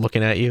 just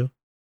looking at you.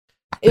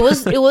 it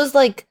was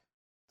like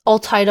all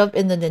tied up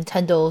in the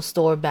Nintendo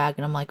store bag,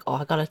 and I'm like, oh,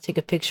 I gotta take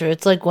a picture.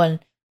 It's like when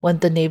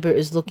the neighbor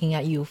is looking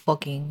at you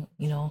fucking,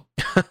 you know.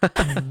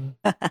 Mm.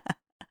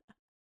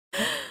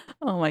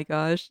 Oh my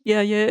gosh.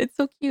 Yeah, it's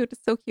so cute.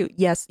 It's so cute.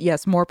 Yes,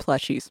 more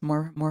plushies.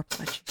 More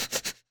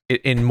plushies.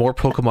 In more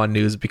Pokemon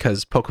news,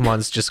 because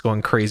Pokemon's just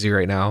going crazy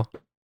right now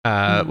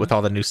with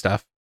all the new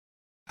stuff.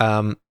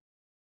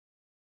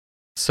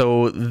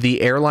 So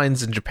the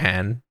airlines in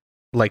Japan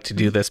like to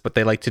do this, but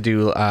they like to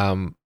do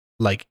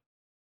like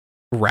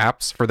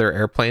wraps for their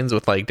airplanes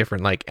with like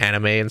different like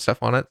anime and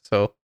stuff on it.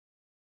 So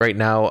right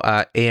now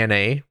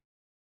ANA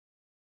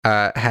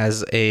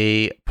has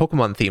a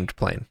Pokemon themed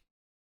plane.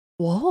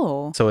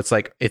 Whoa. So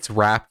it's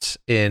wrapped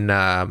in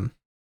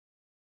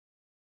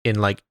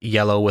like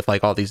yellow with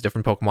like all these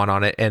different Pokemon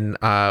on it, and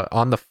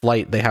on the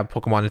flight they have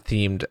Pokemon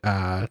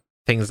themed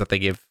things that they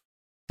give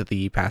to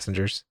the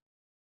passengers.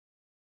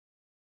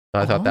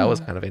 So I thought that was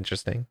kind of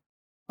interesting.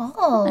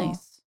 Oh,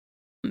 Nice.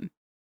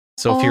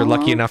 So if you're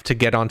lucky Aw. enough to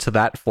get onto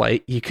that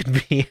flight, you could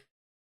be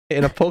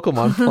in a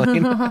Pokemon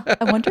plane.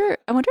 I wonder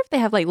if they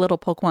have like little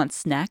Pokemon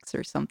snacks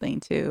or something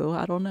too.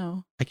 I don't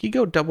know. I could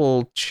go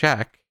double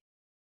check.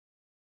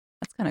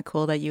 That's kind of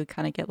cool that you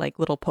kind of get like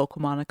little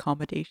Pokemon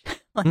accommodation.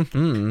 Like,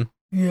 Mhm.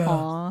 yeah.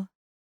 aw.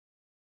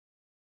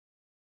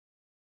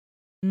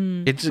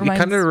 It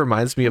kind of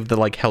reminds me of the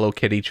like Hello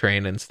Kitty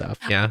train and stuff.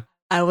 Yeah.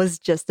 I was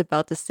just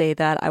about to say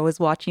that. I was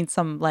watching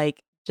some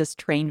like just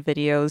train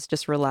videos,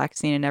 just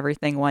relaxing and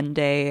everything one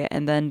day,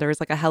 and then there was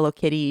like a Hello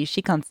Kitty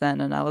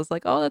Shikansen, and I was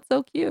like, "Oh, that's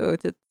so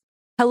cute! It's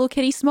Hello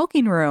Kitty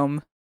smoking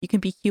room. You can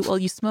be cute while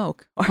you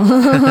smoke."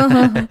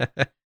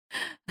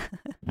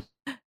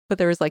 But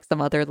there was like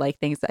some other like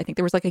things. I think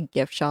there was like a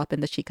gift shop in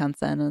the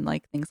Shikansen and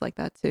like things like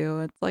that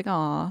too. It's like,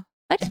 aw,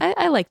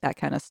 I like that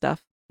kind of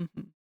stuff.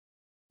 Mhm.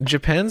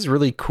 Japan's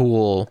really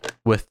cool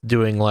with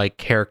doing like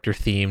character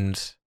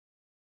themed,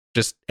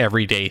 just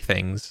everyday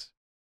things.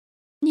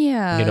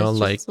 Yeah, You know, it's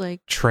like just,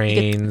 like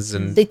Trains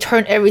and They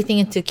turn everything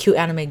into a cute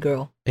anime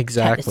girl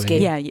exactly.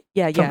 escape.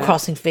 yeah, from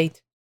Crossing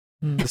Fate.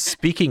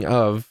 Speaking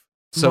of,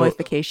 so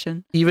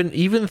Moification.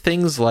 even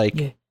things like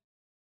Yeah.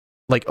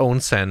 like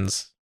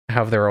onsens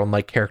have their own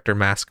like character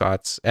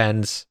mascots,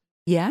 and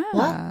Yeah.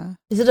 What?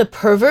 Is it a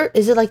pervert?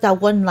 Is it like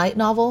that one light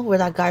novel where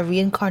that guy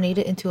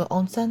reincarnated into an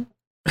onsen?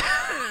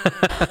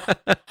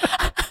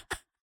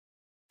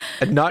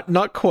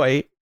 not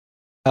quite.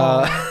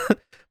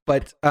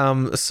 But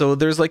so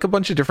there's like a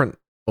bunch of different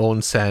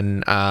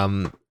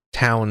onsen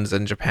towns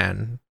in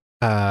Japan,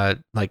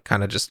 like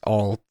kind of just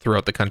all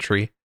throughout the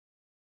country.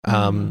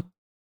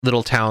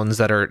 Little towns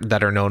that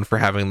are known for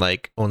having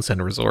like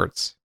onsen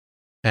resorts,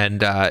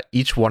 and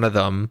each one of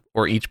them,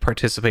 or each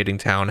participating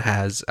town,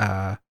 has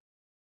an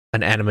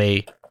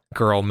anime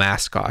girl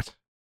mascot.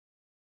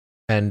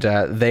 And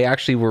they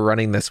actually were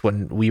running this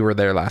when we were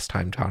there last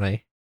time,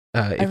 Tane.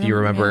 If you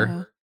remember.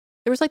 Yeah.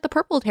 There was like the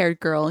purple-haired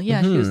girl.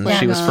 Yeah, she was Mhm. like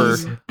She was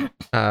um,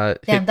 for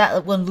Damn,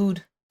 that one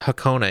lewd.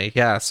 Hakone.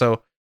 Yeah,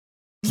 so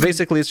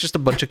basically it's just a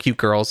bunch of cute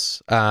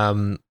girls.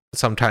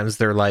 Sometimes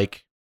they're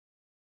like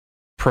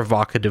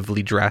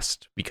provocatively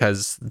dressed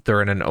because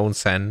they're in an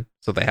onsen,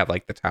 so they have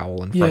like the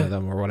towel in front of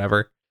them or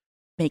whatever.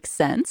 makes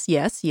sense.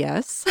 Yes.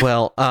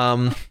 Well,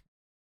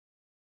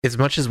 as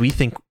much as we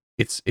think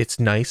it's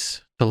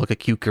nice to look at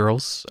cute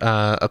girls,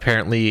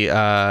 apparently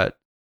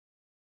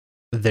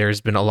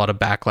there's been a lot of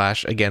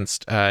backlash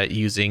against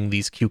using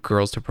these cute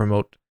girls to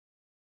promote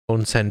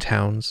onsen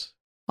towns.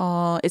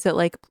 Oh, is it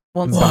like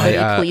won't Why,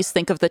 somebody please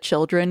think of the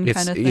children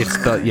kind of thing?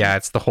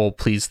 It's the whole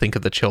please think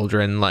of the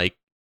children, like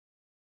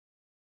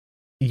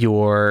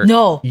you're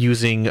No.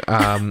 using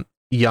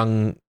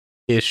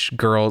young-ish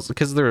girls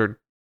because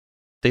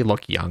they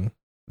look young.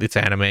 It's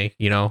anime,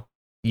 you know.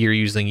 You're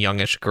using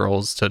youngish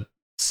girls to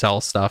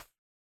sell stuff,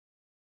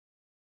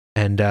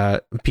 and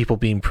people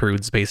being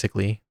prudes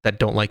basically that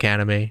don't like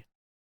anime.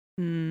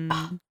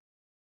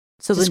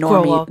 So the Just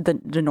grow normie, up. the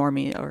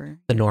normie, or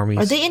The normies.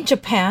 Are they in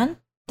Japan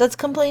that's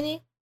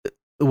complaining?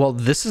 Well,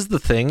 this is the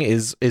thing: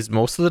 is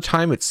most of the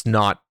time it's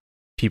not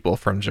people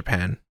from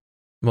Japan.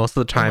 Most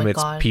of the time my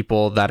it's God.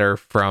 people that are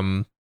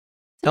from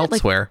Isn't it, like,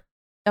 elsewhere.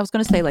 I was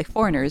going to say like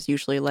foreigners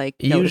usually like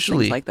notice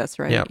Usually, things like this,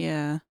 right? yeah.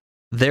 Yeah.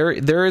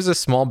 There is a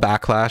small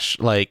backlash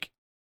like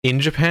in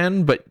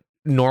Japan, but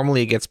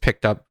normally it gets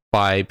picked up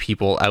by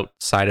people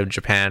outside of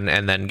Japan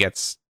and then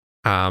gets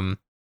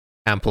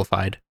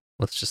amplified.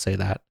 Let's just say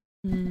that.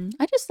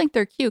 I just think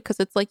they're cute because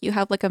it's like you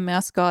have like a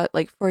mascot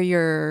like for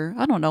your,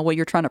 I don't know what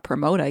you're trying to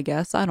promote, I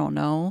guess. I don't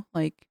know.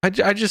 Like, I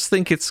just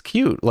think it's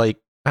cute. Like,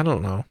 I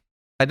don't know.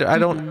 I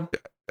don't. Mhm.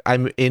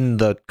 I'm in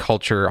the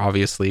culture,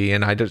 obviously,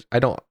 and I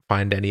don't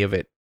find any of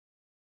it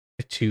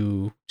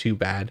too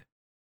bad.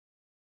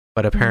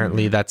 But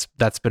apparently, that's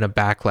been a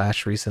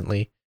backlash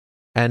recently,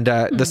 and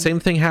the same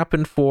thing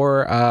happened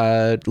for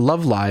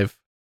Love Live.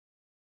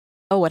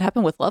 Oh, what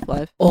happened with Love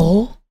Live?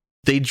 Oh,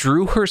 They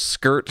drew her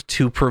skirt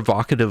too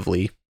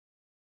provocatively.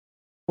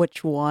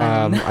 Which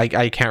one?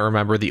 I can't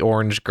remember the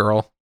orange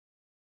girl.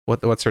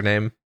 What's her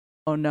name?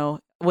 Oh no!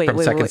 Wait, From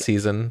wait, second wait.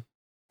 season.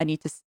 I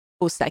need to.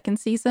 Oh, second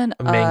season.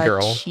 The main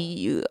girl.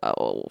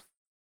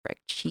 Frick,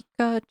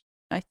 Chica,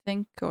 I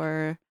think,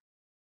 or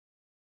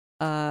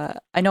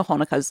I know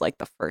Honeka's like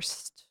the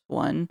first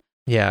one.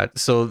 Yeah,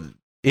 so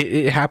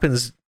it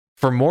happens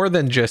for more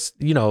than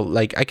just,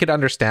 like I could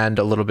understand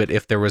a little bit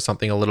if there was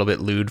something a little bit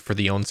lewd for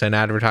the onsen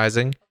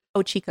advertising.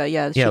 Oh, Chica,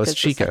 yeah, Yeah, it was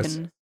Chica's the Chica's.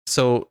 second.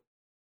 So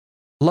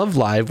Love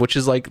Live, which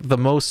is like the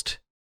most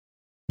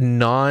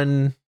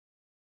non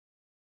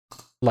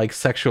like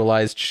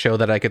sexualized show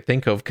that I could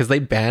think of, because they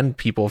banned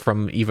people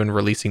from even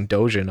releasing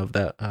Dojin of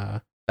that.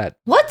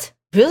 what?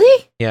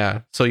 Really?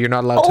 Yeah, so you're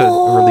not allowed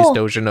to release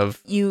Dojin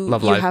of You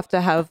Love you Live. have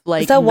to have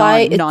like that why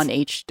it's-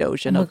 non-H Oh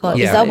Dojin my of god! Love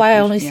Yeah. Is that Live, why I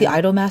only see yeah.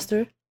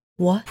 Idolmaster?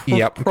 What?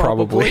 Yep,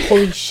 probably.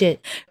 Holy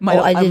shit!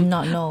 I did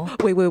not know.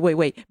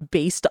 Wait.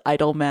 Based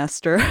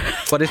Idolmaster.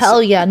 But it's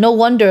Hell yeah! No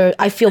wonder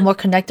I feel more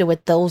connected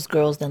with those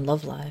girls than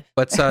Love Live.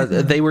 But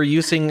they were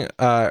using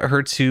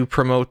her to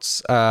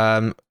promote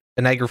an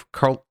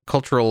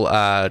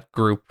agricultural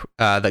group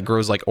that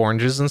grows like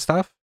oranges and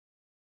stuff.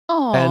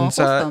 Oh,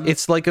 And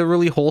it's like a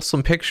really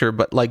wholesome picture,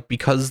 but like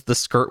because the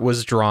skirt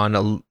was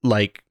drawn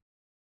like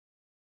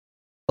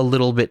a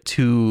little bit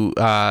too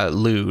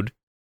lewd,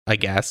 I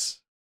guess,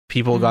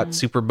 people got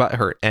super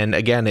butthurt. And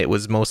again, it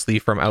was mostly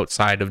from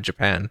outside of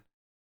Japan.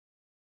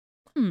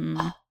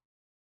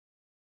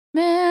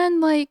 Man,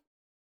 like.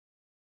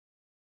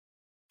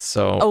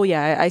 So Oh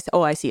yeah,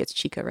 I see. It's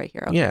Chica right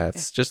here. Okay, yeah, okay.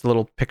 it's just a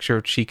little picture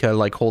of Chica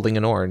like holding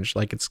an orange.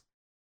 Like it's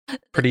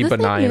pretty The thing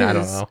benign. I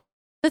don't is- know.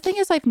 The thing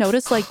is, I've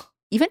noticed, like,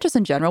 even just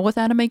in general with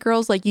anime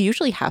girls, like, you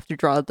usually have to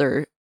draw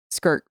their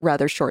skirt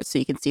rather short so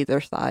you can see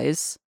their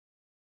thighs.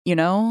 You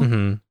know?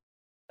 Hmm.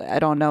 I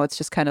don't know. It's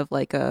just kind of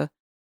like I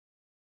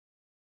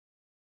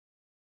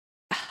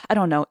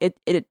don't know. It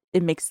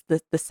makes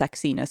the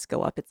sexiness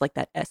go up. It's like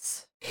that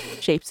S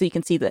shape, so you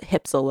can see the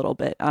hips a little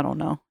bit. I don't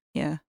know.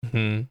 Yeah,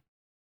 Hmm.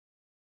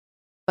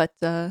 but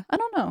I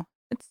don't know.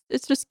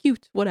 It's just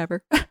cute.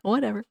 Whatever.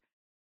 Whatever.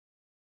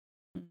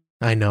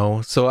 I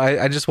know. So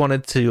I just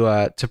wanted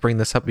to bring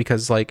this up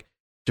because like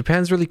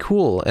Japan's really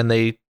cool and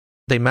they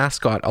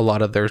mascot a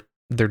lot of their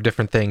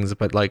different things,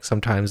 but like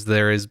sometimes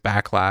there is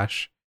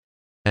backlash.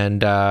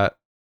 And Oh,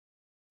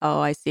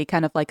 I see.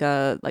 Kind of like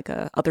a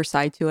other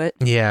side to it.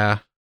 yeah,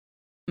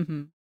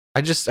 Hmm.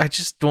 I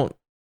just don't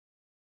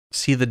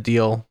see the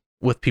deal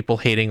with people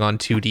hating on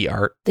 2D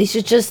art. They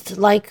should just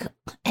like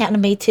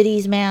anime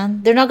titties,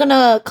 man. They're not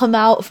gonna come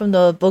out from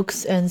the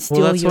books and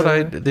steal that's your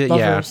what lover.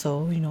 yeah.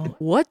 So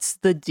What's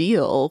the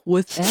deal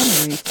with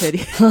anime titty?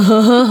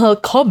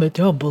 comment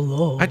down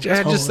below. I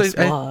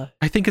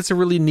think it's a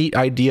really neat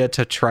idea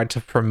to try to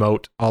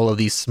promote all of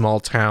these small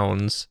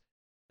towns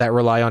that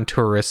rely on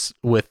tourists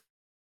with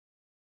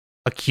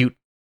a cute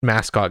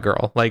mascot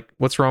girl. Like,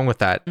 what's wrong with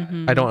that?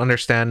 I don't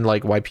understand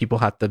like why people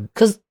have to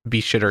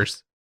be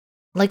shitters.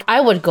 Like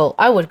I would go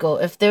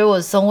if there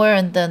was somewhere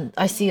and then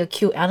I see a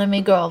cute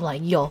anime girl. I'm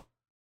like, yo,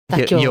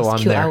 that girl yo, is I'm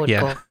cute. there, I would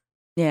yeah. go.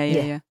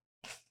 Yeah.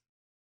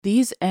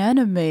 These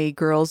anime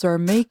girls are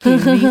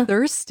making me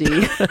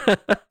thirsty.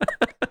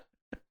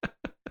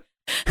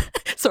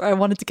 Sorry, I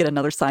wanted to get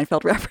another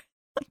Seinfeld reference.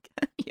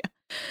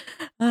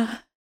 Yeah.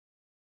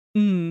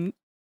 I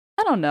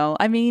don't know.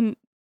 I mean,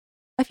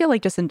 I feel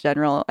like just in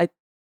general, I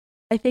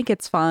think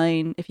it's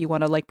fine if you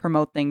want to like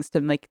promote things to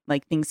make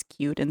like things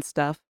cute and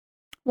stuff.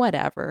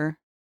 Whatever.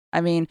 I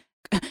mean,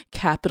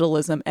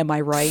 capitalism, am I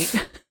right?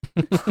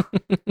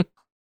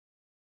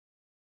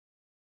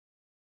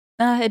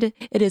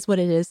 It is what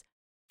it is.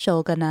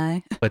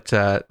 Shogunai. But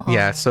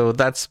yeah, so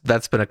that's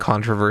been a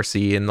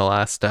controversy in the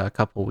last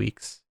couple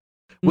weeks,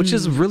 which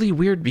is really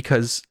weird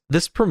because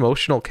this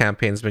promotional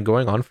campaign's been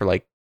going on for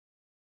like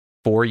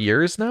 4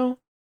 years now.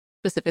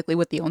 Specifically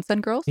with the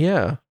Onsen girls?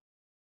 Yeah.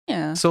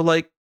 Yeah. So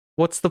like,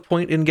 what's the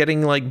point in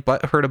getting like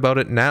butthurt about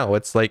it now?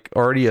 It's like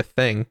already a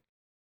thing.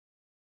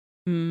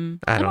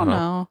 I don't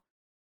know.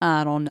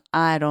 I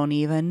don't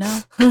even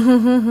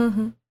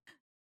know.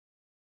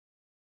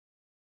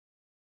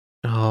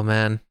 Oh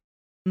man.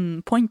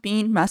 Point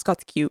being,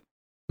 mascot's cute.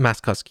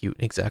 Mascot's cute,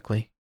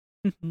 exactly.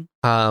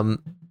 So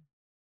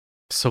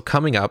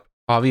coming up,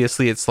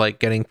 obviously it's like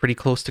getting pretty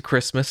close to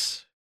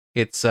Christmas.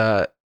 It's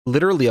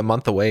literally a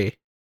month away.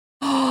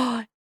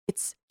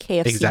 It's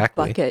KFC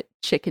bucket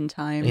chicken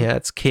time. Yeah,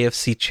 it's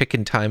KFC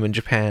chicken time in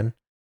Japan.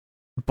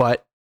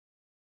 But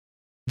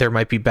there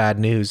might be bad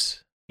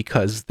news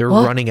because they're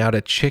running out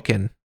of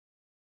chicken.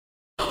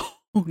 Oh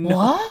no.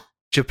 What?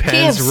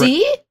 Japan's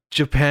KFC?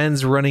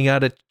 Japan's running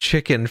out of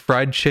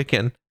fried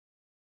chicken.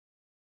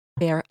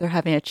 They're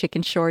having a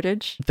chicken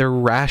shortage. They're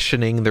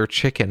rationing their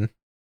chicken.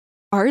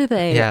 Are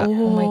they? Yeah.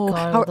 Oh my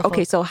God, what the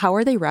fuck? So how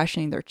are they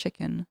rationing their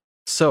chicken?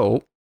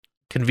 So,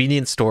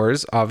 convenience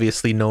stores,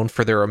 obviously known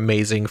for their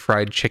amazing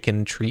fried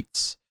chicken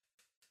treats,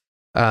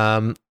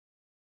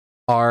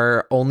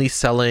 are only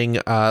selling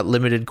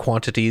limited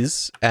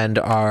quantities and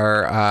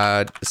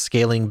are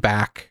scaling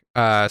back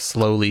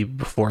slowly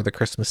before the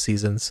Christmas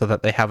season so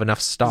that they have enough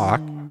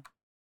stock.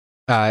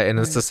 And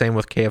it's the same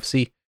with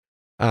KFC.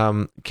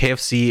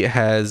 KFC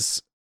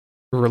has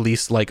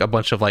released like a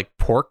bunch of like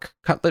pork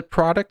cutlet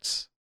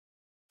products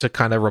to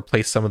kind of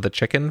replace some of the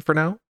chicken for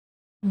now.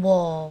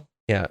 Whoa.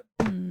 Yeah.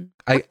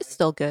 It's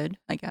still good,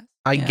 I guess.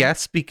 I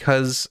guess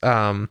because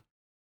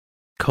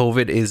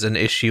COVID is an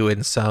issue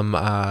in some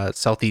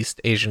Southeast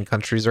Asian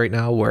countries right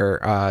now where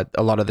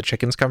a lot of the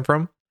chickens come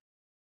from,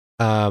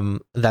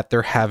 that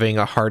they're having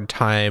a hard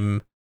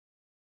time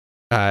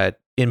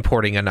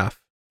importing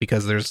enough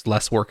because there's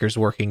less workers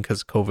working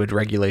because COVID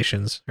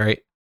regulations,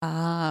 right?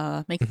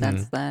 Makes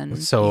sense then.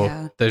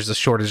 So there's a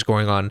shortage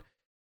going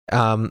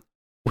on,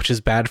 which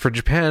is bad for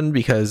Japan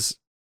because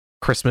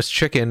Christmas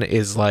chicken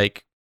is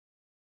like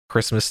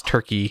Christmas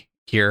turkey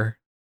here.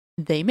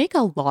 They make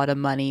a lot of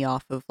money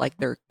off of like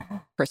their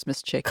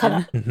Christmas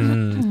chicken.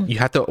 You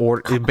have to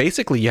order.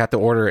 Basically, you have to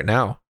order it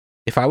now.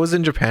 If I was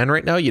in Japan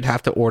right now, you'd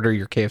have to order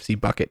your KFC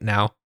bucket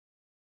now.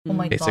 Oh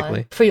my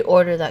basically. God.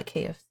 Pre-order that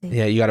KFC.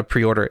 Yeah, you got to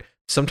pre-order it.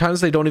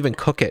 Sometimes they don't even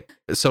cook it.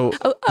 So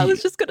I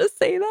was just gonna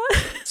say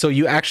that. So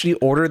you actually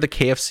order the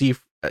KFC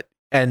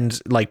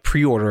and like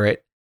pre-order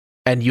it,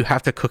 and you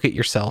have to cook it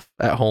yourself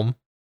at home.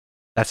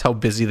 That's how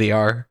busy they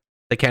are.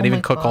 They can't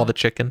even cook all the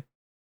chicken.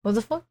 What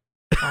the fuck?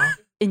 Wow.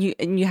 And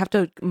you have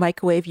to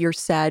microwave your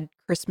sad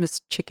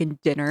Christmas chicken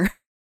dinner.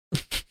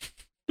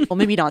 Well,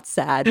 maybe not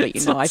sad, but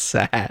It's not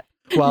sad.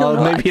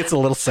 Well, maybe it's a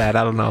little sad.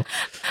 I don't know.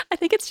 I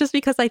think it's just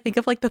because I think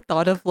of like the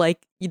thought of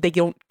like they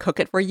don't cook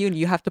it for you and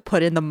you have to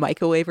put it in the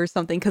microwave or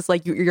something because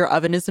like your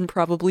oven isn't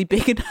probably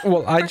big enough.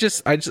 Well,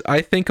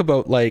 I think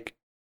about like,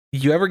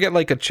 you ever get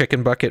like a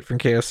chicken bucket from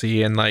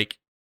KFC and like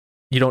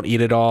you don't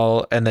eat it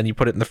all and then you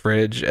put it in the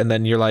fridge and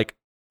then you're like,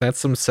 that's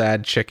some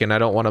sad chicken. I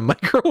don't want to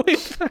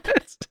microwave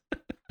that.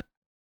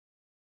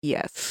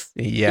 Yes.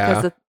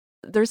 Yeah. Because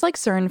there's like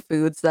certain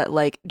foods that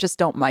like just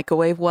don't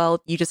microwave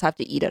well. You just have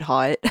to eat it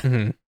hot.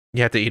 Mm-hmm.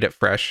 You have to eat it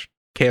fresh.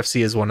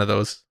 KFC is one of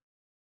those.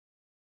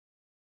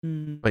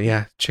 But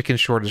yeah, chicken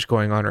shortage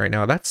going on right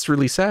now. That's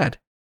really sad.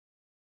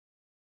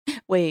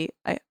 Wait,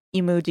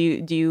 Emu,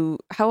 do you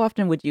how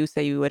often would you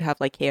say you would have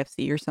like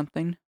KFC or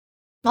something?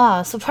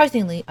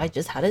 Surprisingly, I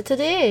just had it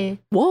today.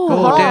 Whoa.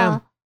 Oh,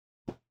 damn.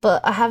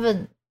 But I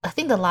haven't, I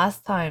think the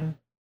last time,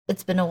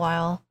 it's been a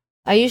while.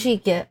 I usually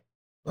get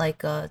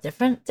like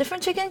different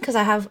chicken because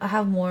I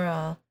have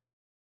more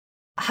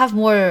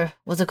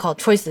what's it called,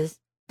 choices.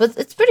 But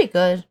it's pretty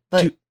good.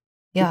 But Dude,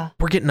 yeah.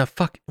 We're getting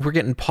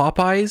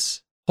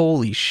Popeyes.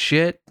 Holy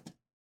shit.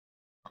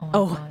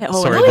 Oh,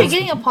 Sorry, you're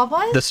getting a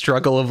Popeyes? The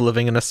struggle of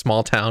living in a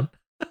small town.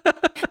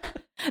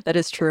 That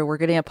is true. We're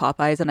getting a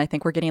Popeyes and I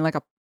think we're getting like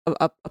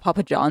a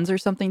Papa John's or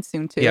something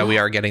soon too. Yeah, we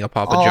are getting a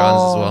Papa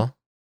John's as well.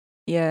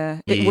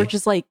 Yeah. We're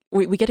just like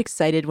we get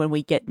excited when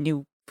we get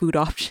new food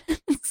options.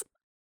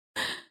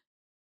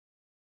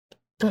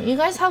 Don't you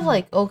guys have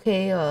like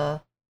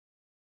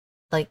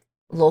like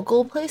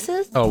local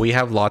places? Oh, we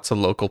have lots of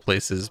local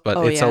places, but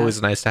it's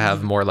always nice to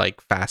have more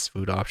like fast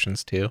food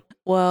options too.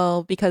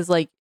 Well, because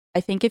like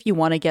I think if you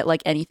want to get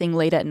like anything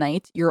late at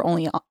night, your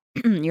only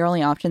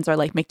options are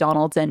like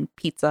McDonald's and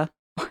pizza.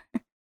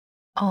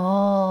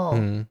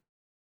 Oh.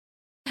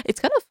 It's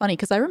kind of funny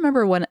because I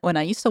remember when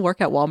I used to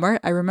work at Walmart,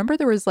 I remember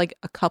there was like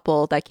a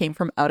couple that came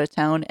from out of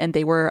town and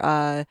they were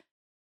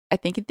I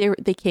think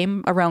they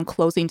came around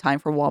closing time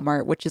for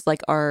Walmart, which is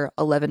like our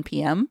 11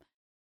 p.m.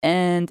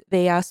 And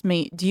they asked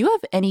me, do you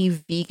have any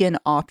vegan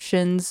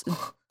options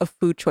of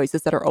food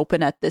choices that are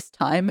open at this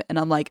time? And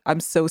I'm like, I'm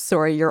so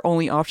sorry. Your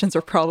only options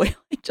are probably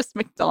like just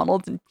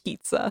McDonald's and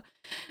pizza.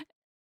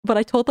 But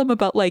I told them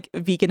about like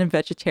vegan and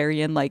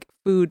vegetarian like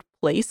food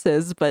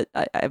places. But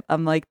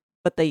I'm like,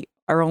 but they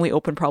are only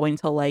open probably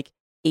until like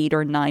 8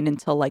 or 9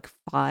 until like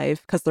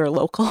 5 because they're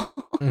local.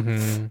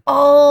 Mm-hmm.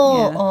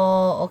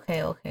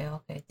 Okay.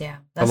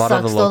 Damn. That a lot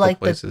sucks. of the local like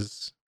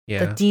places.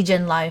 The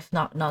degen life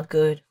not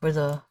good for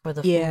the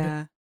food.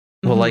 Yeah.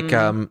 Well, like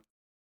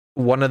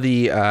one of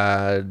the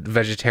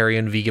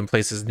vegetarian vegan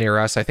places near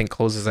us, I think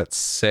closes at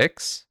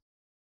 6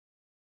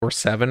 or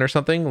 7 or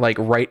something. Like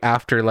right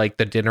after like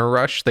the dinner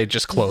rush, they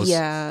just close.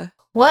 Yeah.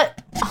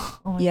 What?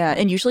 Yeah,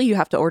 and usually you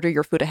have to order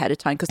your food ahead of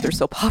time because they're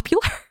so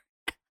popular.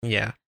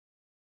 Yeah.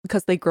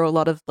 Because they grow a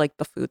lot of like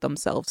the food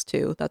themselves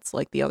too. That's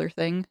like the other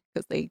thing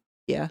because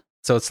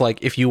So it's like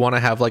if you want to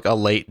have like a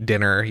late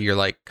dinner, you're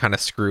like kind of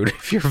screwed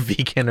if you're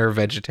vegan or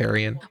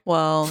vegetarian.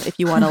 Well, if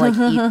you want to like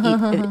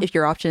eat if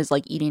your option is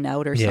like eating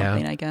out or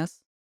something, I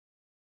guess.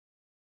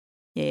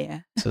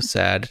 Yeah. So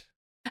sad.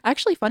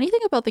 Actually, funny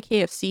thing about the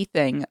KFC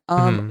thing,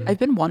 I've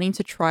been wanting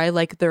to try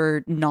like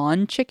their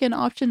non-chicken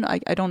option. I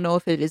don't know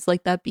if it is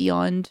like that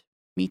Beyond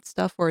Meat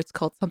stuff, or it's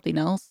called something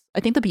else. I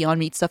think the Beyond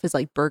Meat stuff is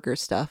like burger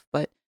stuff,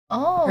 but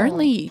Oh,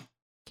 apparently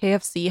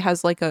KFC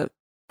has like a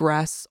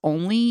grass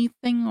only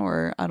thing,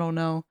 or I don't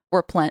know,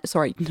 or plant.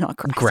 Sorry, not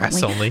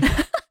Grass only.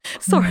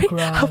 Sorry,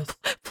 Grass.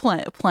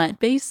 plant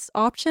based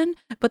option.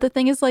 But the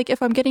thing is, like,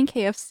 if I'm getting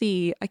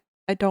KFC,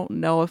 I don't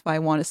know if I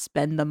want to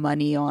spend the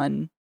money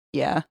on.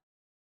 Yeah,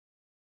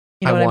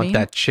 you know I what want mean?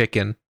 that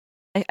chicken.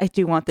 I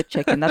do want the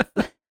chicken. That's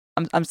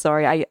I'm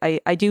sorry.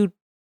 I do.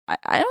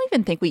 I don't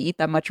even think we eat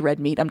that much red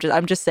meat. I'm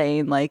just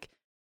saying, like,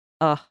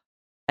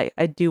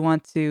 I do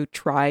want to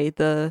try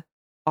the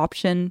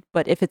option,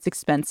 but if it's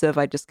expensive,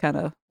 I just kind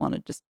of want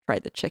to just try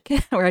the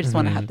chicken, or I just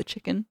want to have the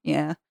chicken.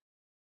 Yeah.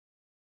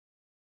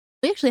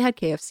 We actually had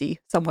KFC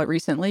somewhat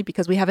recently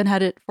because we haven't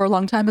had it for a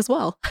long time as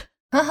well.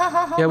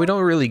 Yeah, we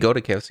don't really go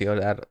to KFC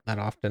that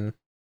often.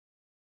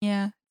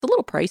 Yeah, it's a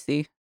little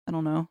pricey. I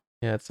don't know.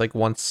 Yeah, it's like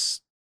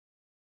once,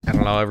 I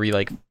don't know, every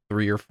like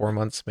 3 or 4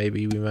 months,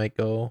 maybe we might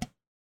go.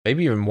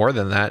 Maybe even more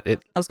than that. I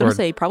was going to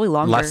say probably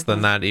longer. Less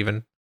than that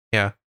even.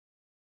 Yeah.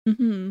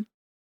 Mm-hmm.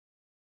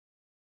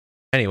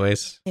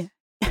 Anyways. Yeah.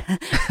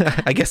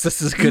 I guess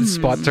this is a good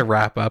spot to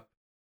wrap up.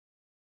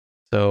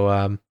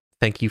 So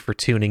thank you for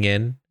tuning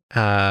in.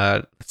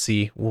 Let's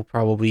see, we'll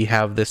probably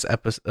have this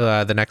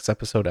episode, the next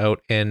episode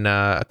out in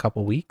a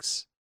couple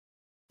weeks.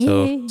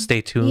 So Yay.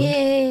 stay tuned.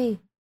 Yay!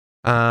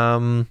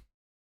 Yeah,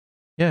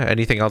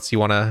 anything else you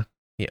want to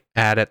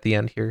add at the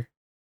end here?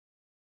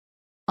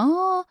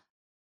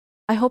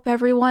 I hope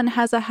everyone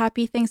has a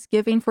happy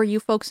Thanksgiving for you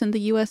folks in the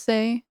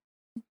USA.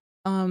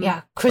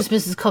 Yeah,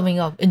 Christmas is coming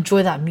up.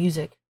 Enjoy that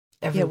music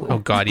everywhere. Oh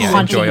God, yeah,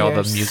 Haunting enjoy all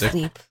your the music.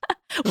 Sleep.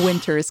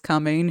 Winter is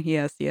coming.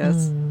 Yes.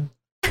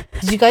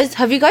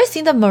 Have you guys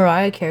seen the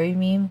Mariah Carey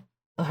meme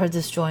of her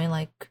destroying,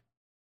 like,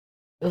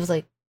 it was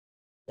like,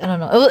 I don't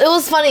know. It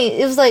was funny.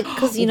 It was like,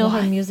 because you know her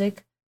What?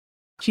 music.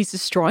 She's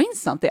destroying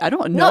something. I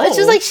don't know. No, it's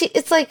just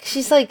like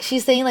she's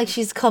saying like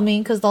she's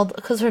coming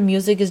because her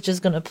music is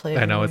just gonna play. I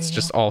know, everywhere, it's you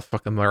just all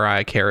fucking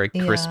Mariah Carey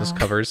Christmas Yeah.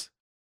 covers.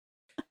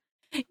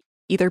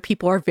 Either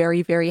people are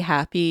very, very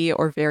happy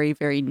or very,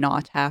 very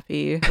not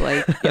happy.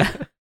 Like, yeah.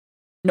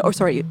 No, or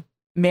sorry,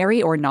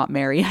 merry or not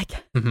merry. I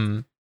guess. Mm-hmm.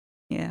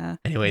 Yeah.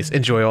 Anyways,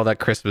 enjoy all that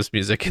Christmas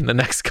music in the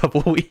next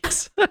couple of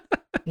weeks.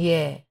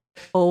 Yeah.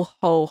 Oh,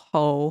 ho,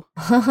 ho.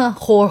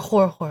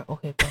 Whore.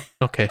 Okay, bye.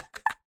 Okay.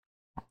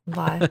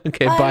 Bye.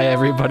 Okay, bye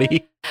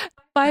everybody.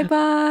 Bye-bye.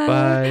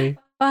 Bye.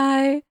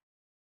 Bye.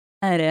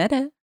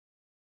 Bye.